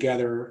pulling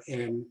together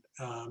and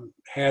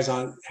has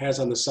on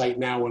the site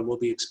now and will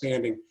be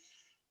expanding,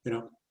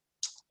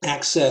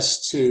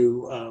 access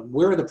to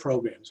where are the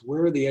programs,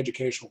 where are the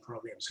educational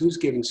programs, who's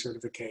giving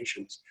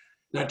certifications,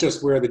 not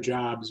just where are the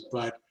jobs,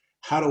 but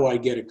how do I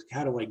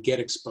get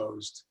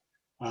exposed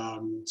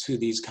to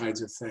these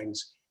kinds of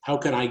things? How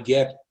can I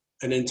get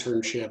an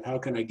internship? How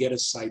can I get a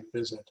site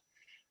visit?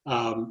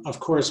 Of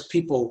course,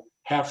 people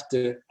have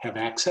to have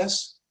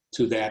access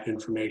to that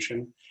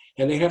information,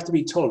 and they have to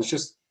be told. It's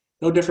just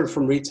no different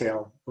from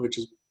retail, which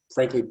is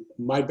frankly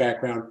my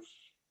background.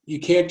 You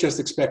can't just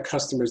expect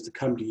customers to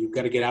come to you. You've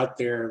got to get out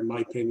there, in my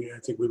opinion. I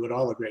think we would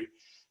all agree.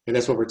 And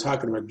that's what we're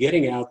talking about,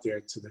 getting out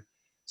there to the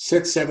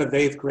 6th, 7th,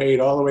 8th grade,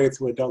 all the way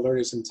through adult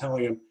learners and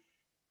telling them,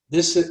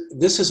 this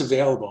is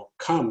available,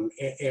 come.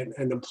 And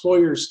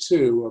employers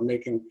too are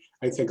making,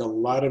 I think, a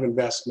lot of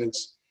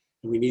investments,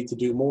 and we need to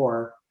do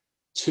more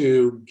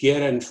to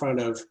get in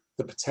front of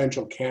the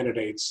potential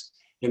candidates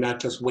and not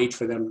just wait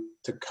for them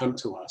to come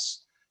to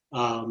us.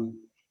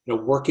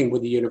 Working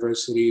with the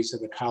universities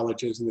and the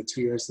colleges and the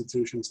two-year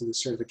institutions and the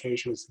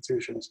certification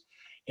institutions,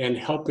 and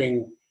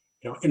helping,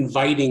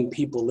 inviting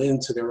people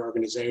into their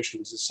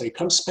organizations to say,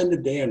 come spend a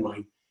day in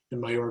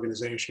my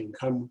organization,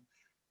 come,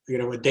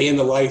 a day in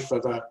the life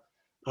of a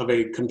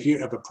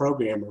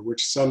programmer,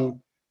 which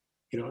some,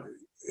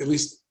 at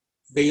least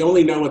they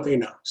only know what they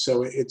know.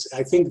 So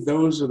I think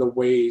those are the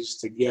ways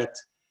to get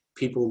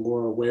people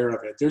more aware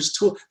of it.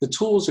 The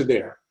tools are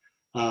there,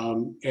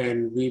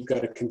 and we've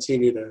got to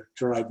continue to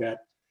drive that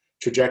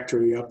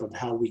trajectory up of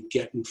how we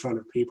get in front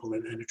of people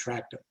and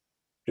attract them.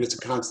 And it's a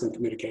constant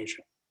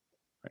communication.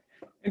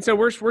 And so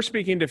we're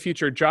speaking to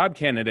future job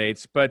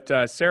candidates,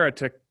 but Sarah,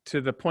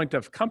 to the point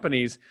of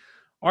companies,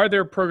 are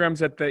there programs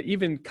that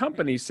even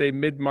companies, say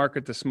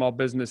mid-market to small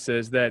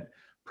businesses, that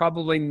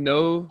probably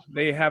know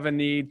they have a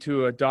need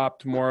to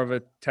adopt more of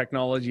a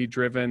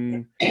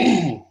technology-driven,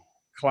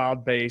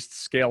 cloud-based,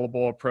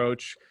 scalable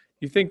approach?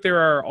 Do you think there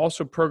are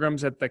also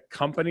programs at the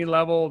company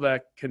level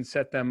that can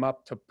set them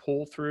up to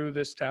pull through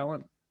this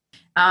talent?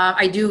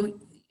 I do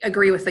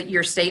agree with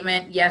your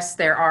statement. Yes,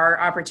 there are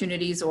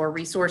opportunities or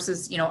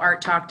resources.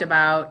 Art talked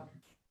about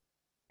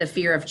the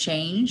fear of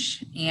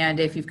change. And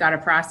if you've got a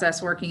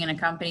process working in a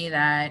company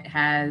that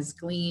has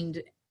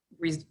gleaned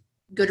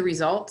good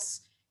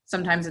results,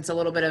 sometimes it's a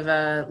little bit of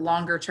a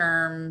longer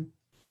term,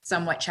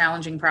 somewhat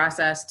challenging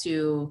process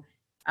to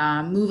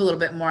move a little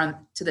bit more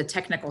to the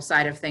technical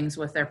side of things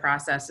with their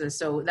processes.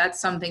 So that's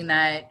something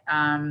that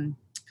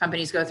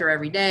companies go through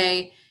every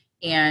day,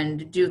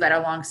 and do that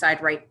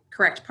alongside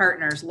correct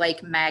partners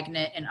like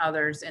Magnet and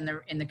others in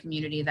the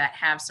community that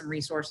have some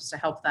resources to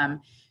help them.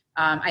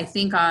 I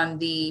think on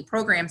the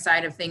program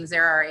side of things,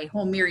 there are a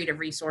whole myriad of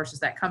resources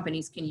that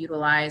companies can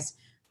utilize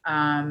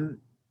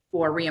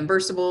for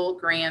reimbursable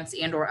grants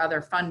and or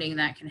other funding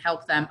that can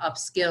help them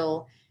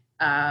upskill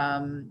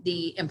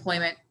the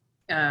employment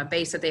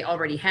base that they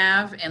already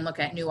have and look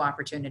at new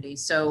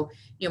opportunities. So,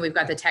 we've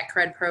got the Tech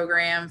Cred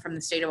program from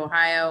the state of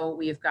Ohio.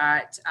 We've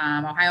got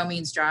Ohio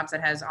Means Jobs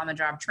that has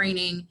on-the-job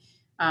training.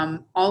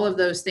 All of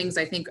those things,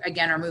 I think,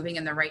 again, are moving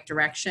in the right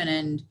direction.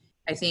 And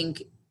I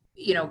think,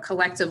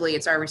 collectively,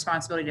 it's our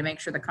responsibility to make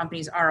sure the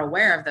companies are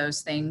aware of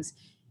those things.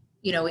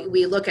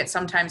 We look at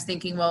sometimes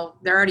thinking, well,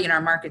 they're already in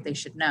our market, they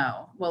should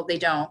know. Well, they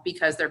don't,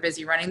 because they're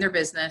busy running their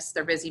business.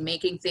 They're busy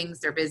making things.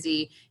 They're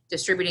busy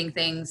distributing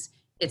things.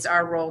 It's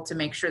our role to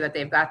make sure that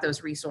they've got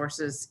those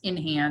resources in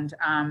hand.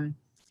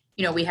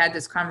 We had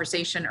this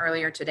conversation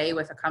earlier today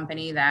with a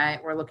company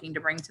that we're looking to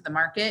bring to the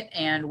market,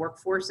 and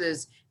workforce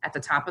is at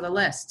the top of the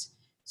list.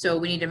 So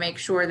we need to make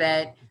sure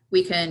that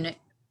we can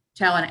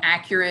tell an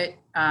accurate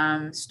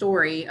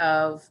story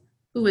of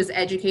who is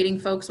educating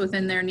folks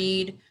within their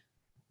need,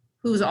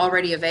 who's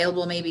already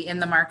available maybe in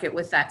the market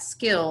with that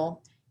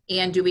skill,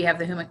 and do we have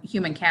the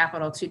human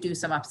capital to do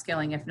some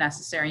upskilling if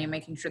necessary, and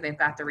making sure they've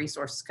got the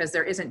resources, because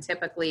there isn't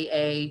typically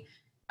a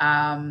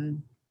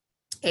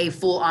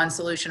full-on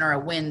solution or a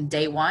win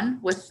day one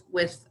with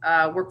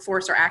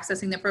workforce or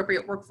accessing the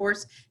appropriate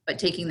workforce, but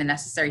taking the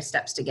necessary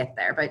steps to get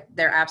there. But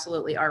there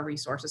absolutely are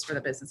resources for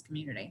the business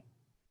community.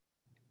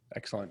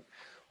 Excellent.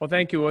 Well,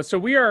 thank you. So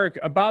we are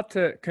about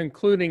to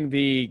concluding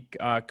the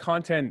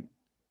content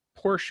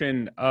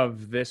portion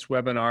of this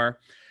webinar.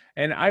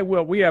 And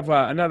we have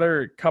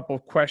another couple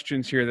of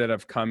questions here that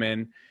have come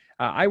in.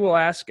 I will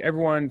ask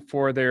everyone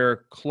for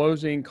their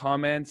closing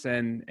comments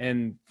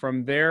and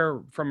from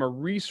a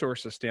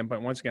resources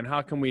standpoint, once again,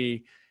 how can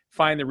we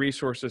find the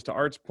resources? To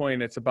Art's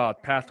point, it's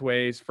about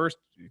pathways. First,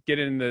 get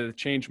into the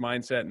change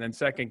mindset, and then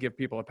second, give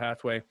people a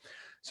pathway.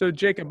 So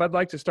Jacob, I'd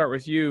like to start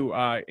with you.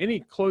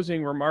 Any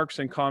closing remarks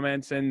and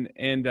comments, and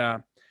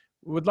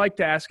would like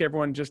to ask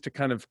everyone just to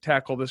kind of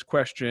tackle this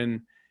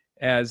question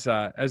as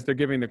they're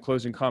giving their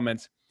closing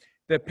comments.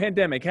 The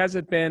pandemic, has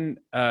it been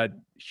a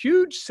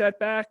huge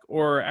setback,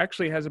 or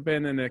actually has it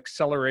been an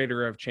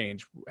accelerator of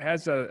change?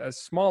 Has a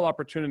small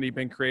opportunity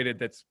been created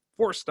that's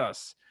forced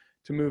us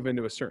to move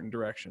into a certain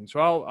direction? So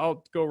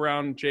I'll go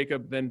around,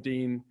 Jacob, then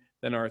Dean,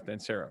 then Art, then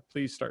Sarah.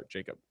 Please start,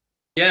 Jacob.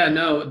 Yeah,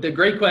 no, the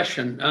great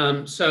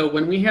question. So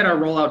when we had our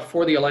rollout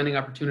for the Aligning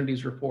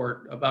Opportunities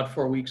report about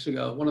 4 weeks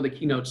ago, one of the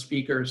keynote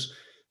speakers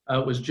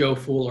was Joe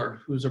Fuller,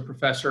 who's a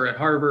professor at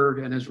Harvard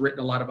and has written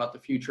a lot about the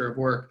future of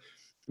work.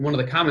 One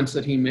of the comments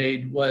that he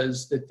made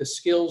was that the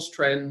skills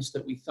trends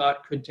that we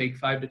thought could take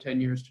 5 to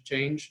 10 years to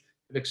change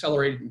have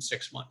accelerated in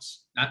 6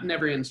 months. Not in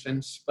every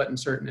instance, but in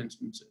certain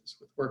instances,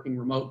 with working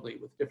remotely,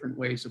 with different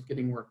ways of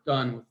getting work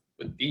done,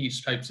 with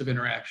these types of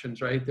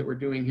interactions, right, that we're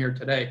doing here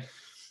today.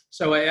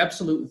 So I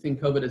absolutely think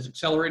COVID has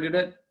accelerated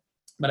it,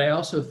 but I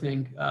also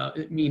think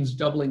it means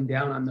doubling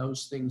down on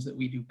those things that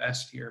we do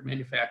best here: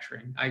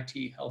 manufacturing,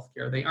 IT,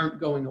 healthcare. They aren't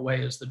going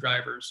away as the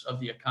drivers of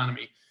the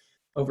economy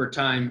over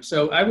time.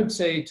 So I would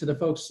say to the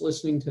folks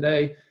listening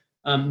today,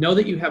 know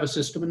that you have a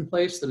system in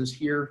place that is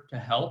here to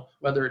help,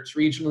 whether it's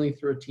regionally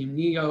through a Team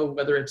NEO,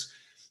 whether it's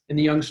in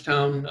the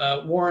Youngstown,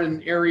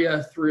 Warren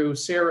area through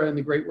Sarah and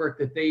the great work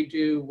that they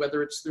do,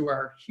 whether it's through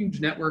our huge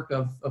network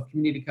of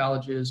community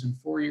colleges and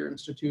four-year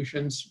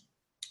institutions,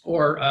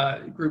 or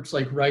groups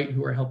like Wright,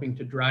 who are helping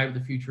to drive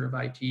the future of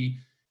IT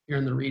here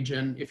in the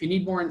region. If you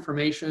need more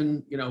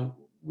information,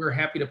 we're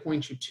happy to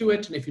point you to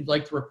it. And if you'd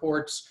like the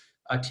reports,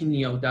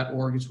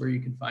 teamneo.org is where you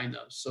can find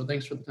those. So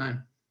thanks for the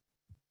time.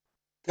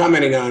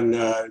 Commenting on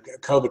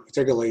COVID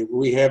particularly,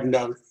 we have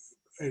known,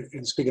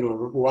 and speaking of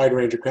a wide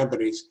range of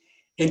companies,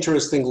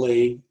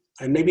 interestingly,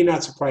 and maybe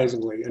not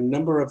surprisingly, a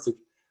number of the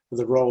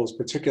the roles,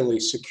 particularly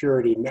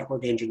security,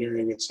 network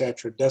engineering, et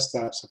cetera,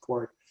 desktop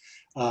support,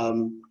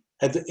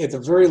 at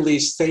the very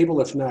least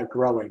stable, if not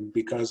growing,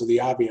 because of the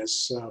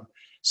obvious.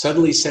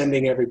 Suddenly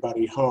sending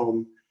everybody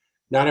home.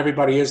 Not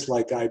everybody is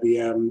like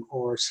IBM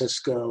or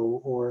Cisco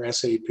or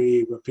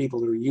SAP, but people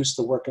who are used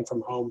to working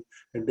from home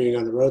and being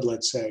on the road,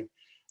 let's say.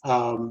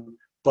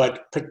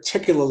 But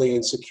particularly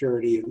in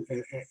security,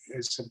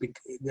 it's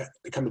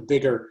become a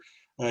bigger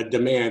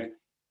demand.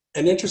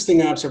 An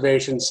interesting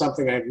observation,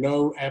 something I have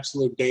no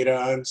absolute data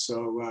on,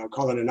 so I'll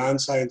call it a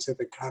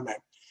non-scientific comment.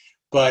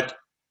 But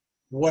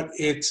one of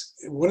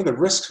the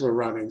risks we're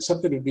running,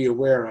 something to be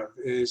aware of,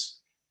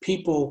 is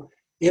people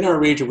in our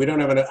region. We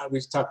don't have enough. We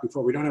talked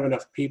before. We don't have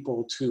enough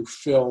people to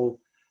fill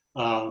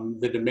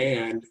the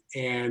demand,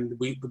 and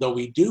though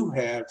we do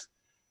have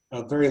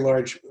a very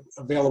large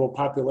available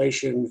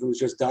population who's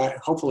just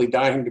hopefully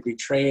dying to be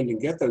trained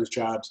and get those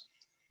jobs.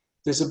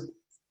 There's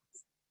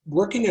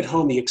working at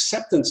home, the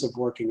acceptance of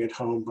working at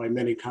home by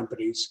many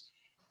companies.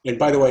 And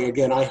by the way,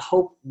 again, I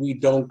hope we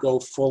don't go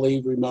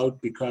fully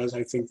remote, because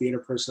I think the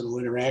interpersonal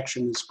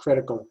interaction is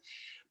critical.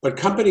 But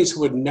companies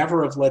who would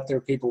never have let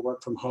their people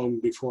work from home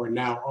before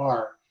now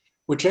are,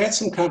 which adds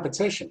some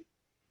competition.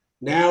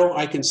 Now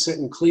I can sit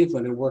in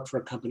Cleveland and work for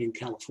a company in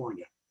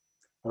California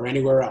or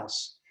anywhere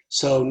else.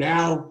 So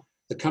now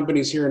the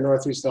companies here in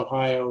Northeast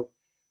Ohio,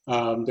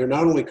 they're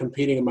not only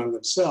competing among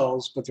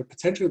themselves, but they're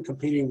potentially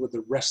competing with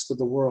the rest of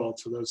the world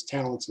for those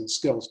talents and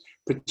skills,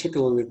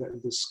 particularly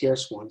the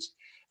scarce ones.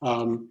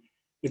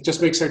 It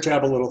just makes their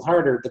job a little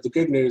harder, but the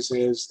good news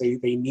is they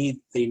need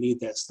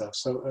that stuff.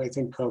 So I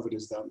think COVID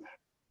has done that.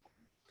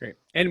 Great.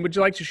 And would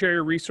you like to share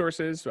your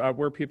resources,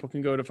 where people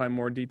can go to find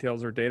more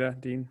details or data,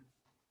 Dean?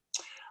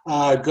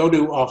 Go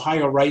to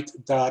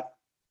ohioright.org.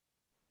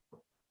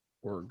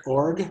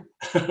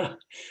 I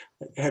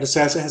had to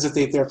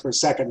hesitate there for a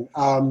second.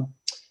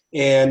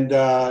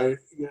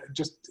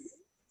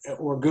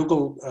 Or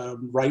Google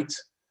Wright,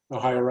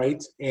 Ohio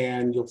Wright,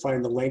 and you'll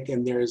find the link.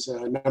 And there's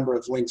a number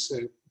of links,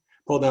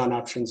 pull-down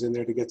options in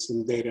there to get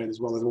some data,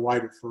 as well as a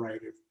wider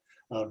variety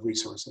of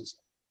resources.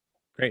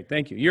 Great,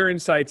 thank you. Your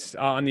insights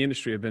on the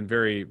industry have been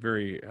very,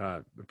 very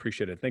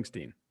appreciated. Thanks,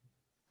 Dean.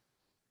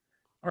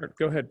 Art,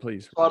 go ahead,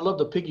 please. So I'd love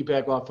to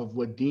piggyback off of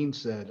what Dean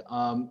said.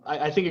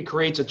 I think it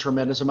creates a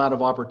tremendous amount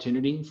of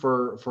opportunity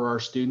for our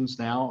students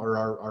now, or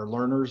our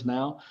learners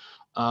now.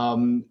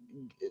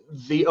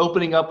 The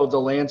opening up of the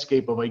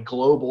landscape of a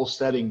global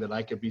setting, that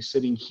I could be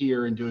sitting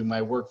here and doing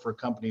my work for a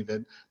company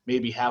that may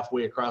be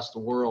halfway across the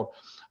world.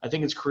 I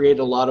think it's created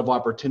a lot of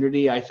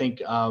opportunity. I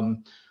think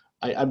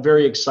I'm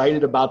very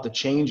excited about the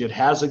change. It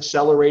has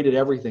accelerated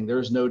everything.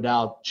 There's no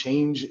doubt.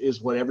 Change is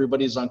what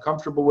everybody's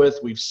uncomfortable with.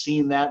 We've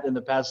seen that in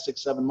the past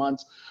 6-7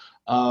 months.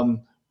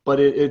 But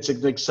it's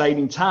an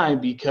exciting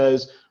time,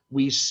 because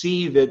we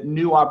see that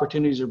new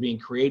opportunities are being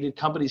created.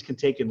 Companies can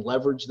take and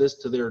leverage this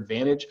to their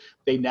advantage.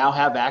 They now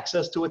have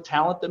access to a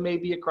talent that may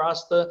be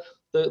across the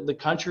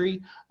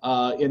country,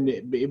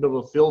 and be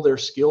able to fill their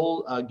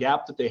skill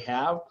gap that they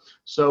have.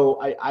 So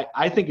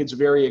I think it's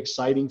very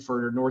exciting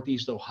for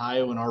Northeast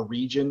Ohio and our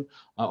region,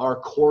 our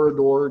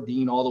corridor,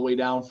 Dean, all the way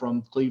down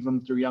from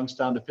Cleveland through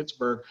Youngstown to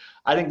Pittsburgh.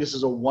 I think this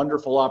is a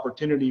wonderful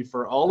opportunity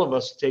for all of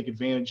us to take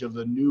advantage of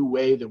the new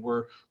way that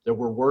we're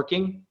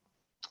working.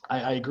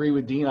 I agree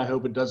with Dean. I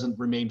hope it doesn't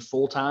remain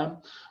full-time.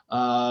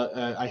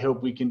 I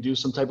hope we can do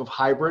some type of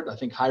hybrid. I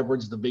think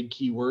hybrid's the big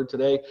key word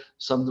today.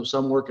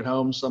 Some work at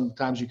home.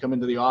 Sometimes you come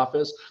into the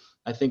office.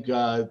 I think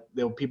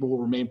people will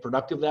remain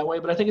productive that way.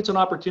 But I think it's an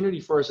opportunity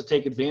for us to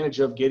take advantage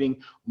of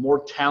getting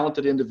more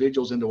talented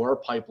individuals into our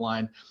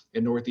pipeline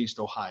in Northeast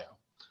Ohio.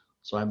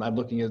 So I'm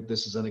looking at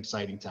this as an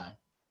exciting time.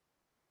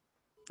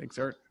 Thanks,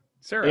 Art.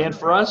 Sarah. And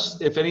for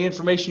us, if any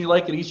information you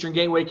like at Eastern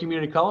Gateway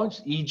Community College,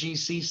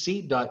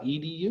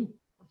 egcc.edu.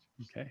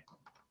 Okay.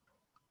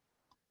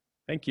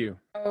 Thank you.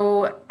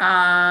 So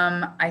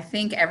I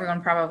think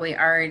everyone probably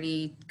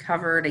already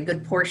covered a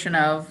good portion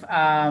of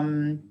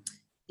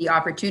the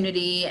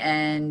opportunity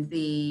and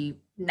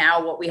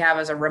now what we have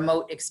as a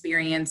remote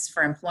experience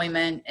for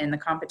employment and the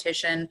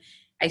competition.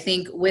 I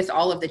think with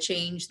all of the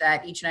change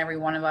that each and every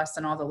one of us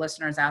and all the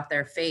listeners out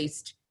there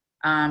faced,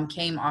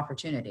 came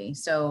opportunity.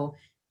 So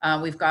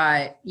we've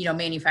got,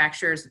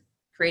 manufacturers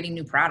creating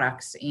new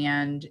products,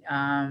 and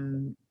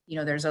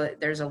there's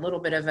a little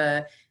bit of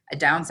a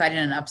downside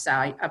and an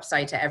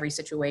upside to every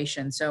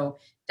situation. So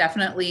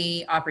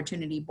definitely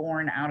opportunity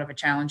born out of a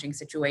challenging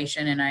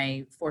situation. And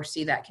I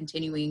foresee that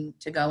continuing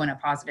to go in a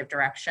positive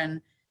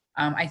direction.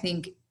 I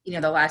think, the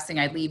last thing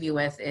I'd leave you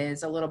with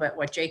is a little bit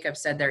what Jacob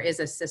said. There is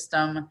a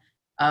system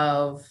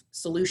of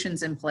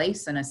solutions in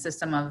place, and a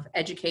system of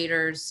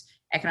educators,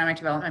 economic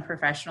development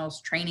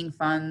professionals, training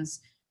funds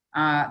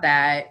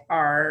that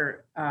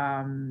are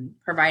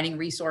providing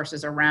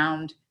resources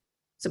around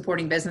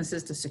supporting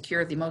businesses to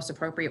secure the most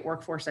appropriate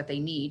workforce that they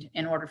need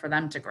in order for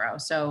them to grow.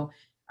 So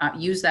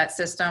use that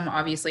system.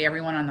 Obviously,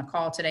 everyone on the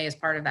call today is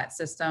part of that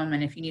system.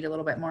 And if you need a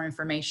little bit more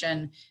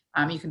information,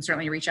 you can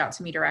certainly reach out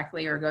to me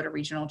directly or go to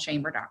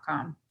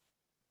regionalchamber.com.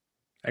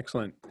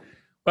 Excellent.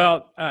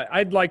 Well,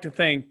 I'd like to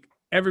thank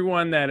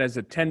everyone that has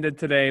attended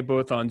today,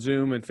 both on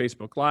Zoom and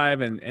Facebook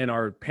Live, and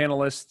our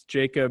panelists,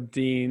 Jacob,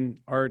 Dean,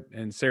 Art,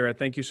 and Sarah.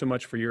 Thank you so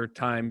much for your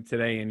time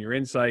today and your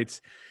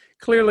insights.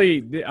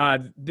 Clearly,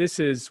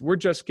 we're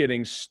just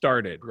getting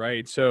started,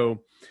 right?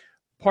 So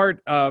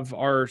part of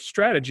our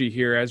strategy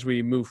here as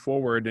we move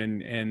forward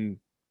and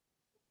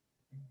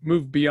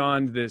move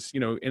beyond this,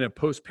 in a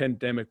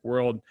post-pandemic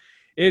world,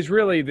 is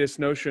really this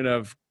notion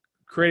of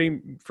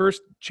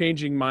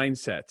changing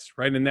mindsets,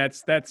 right? And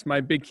that's my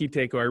big key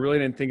takeaway. I really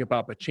didn't think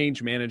about, but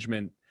change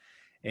management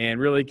and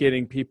really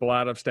getting people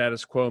out of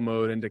status quo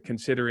mode into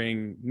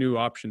considering new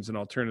options and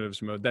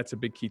alternatives mode. That's a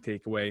big key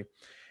takeaway.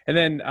 And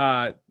then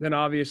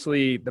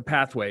obviously the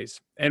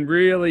pathways and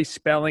really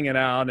spelling it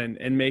out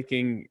and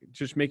making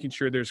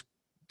sure there's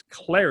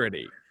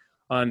clarity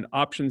on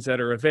options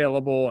that are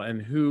available and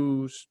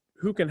who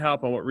can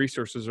help and what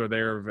resources are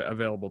there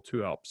available to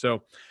help.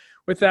 So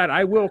with that,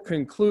 I will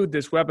conclude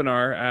this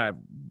webinar.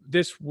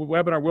 This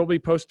webinar will be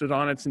posted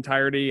on its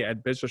entirety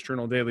at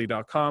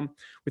businessjournaldaily.com.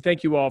 We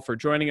thank you all for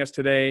joining us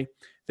today.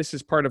 This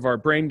is part of our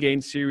Brain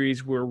Gain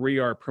series, where we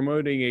are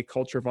promoting a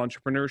culture of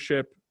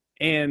entrepreneurship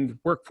and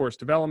workforce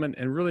development,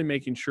 and really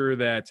making sure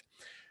that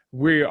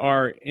we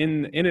are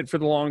in it for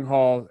the long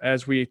haul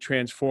as we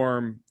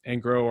transform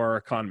and grow our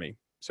economy.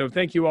 So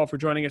thank you all for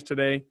joining us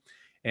today.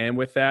 And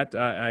with that,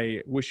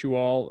 I wish you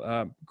all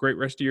a great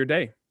rest of your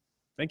day.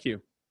 Thank you.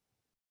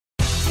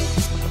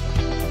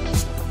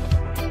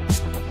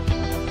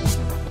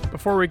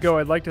 Before we go,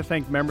 I'd like to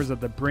thank members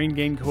of the Brain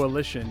Gain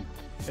Coalition,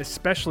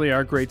 especially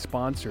our great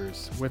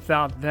sponsors.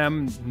 Without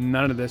them,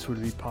 none of this would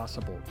be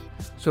possible.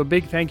 So a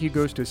big thank you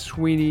goes to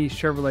Sweeney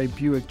Chevrolet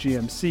Buick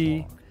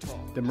GMC,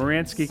 the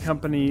Moransky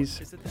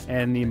Companies,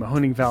 and the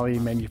Mahoning Valley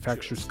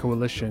Manufacturers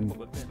Coalition.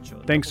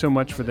 Thanks so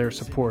much for their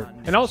support.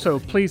 And also,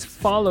 please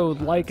follow,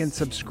 like, and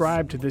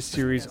subscribe to this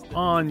series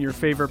on your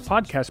favorite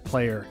podcast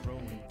player.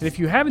 And if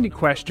you have any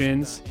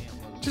questions,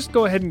 just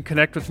go ahead and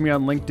connect with me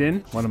on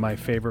LinkedIn, one of my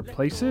favorite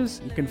places.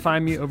 You can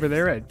find me over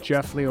there at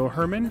Jeff Leo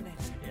Herman,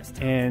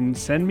 and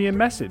send me a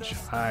message.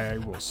 I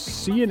will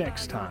see you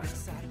next time.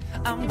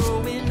 I'm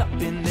growing up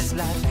in this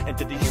life, and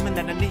to the human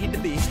that I need to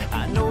be,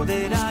 I know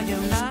that I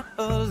am not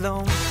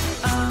alone.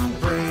 I'm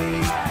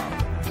brave,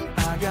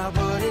 I got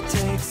what it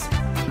takes.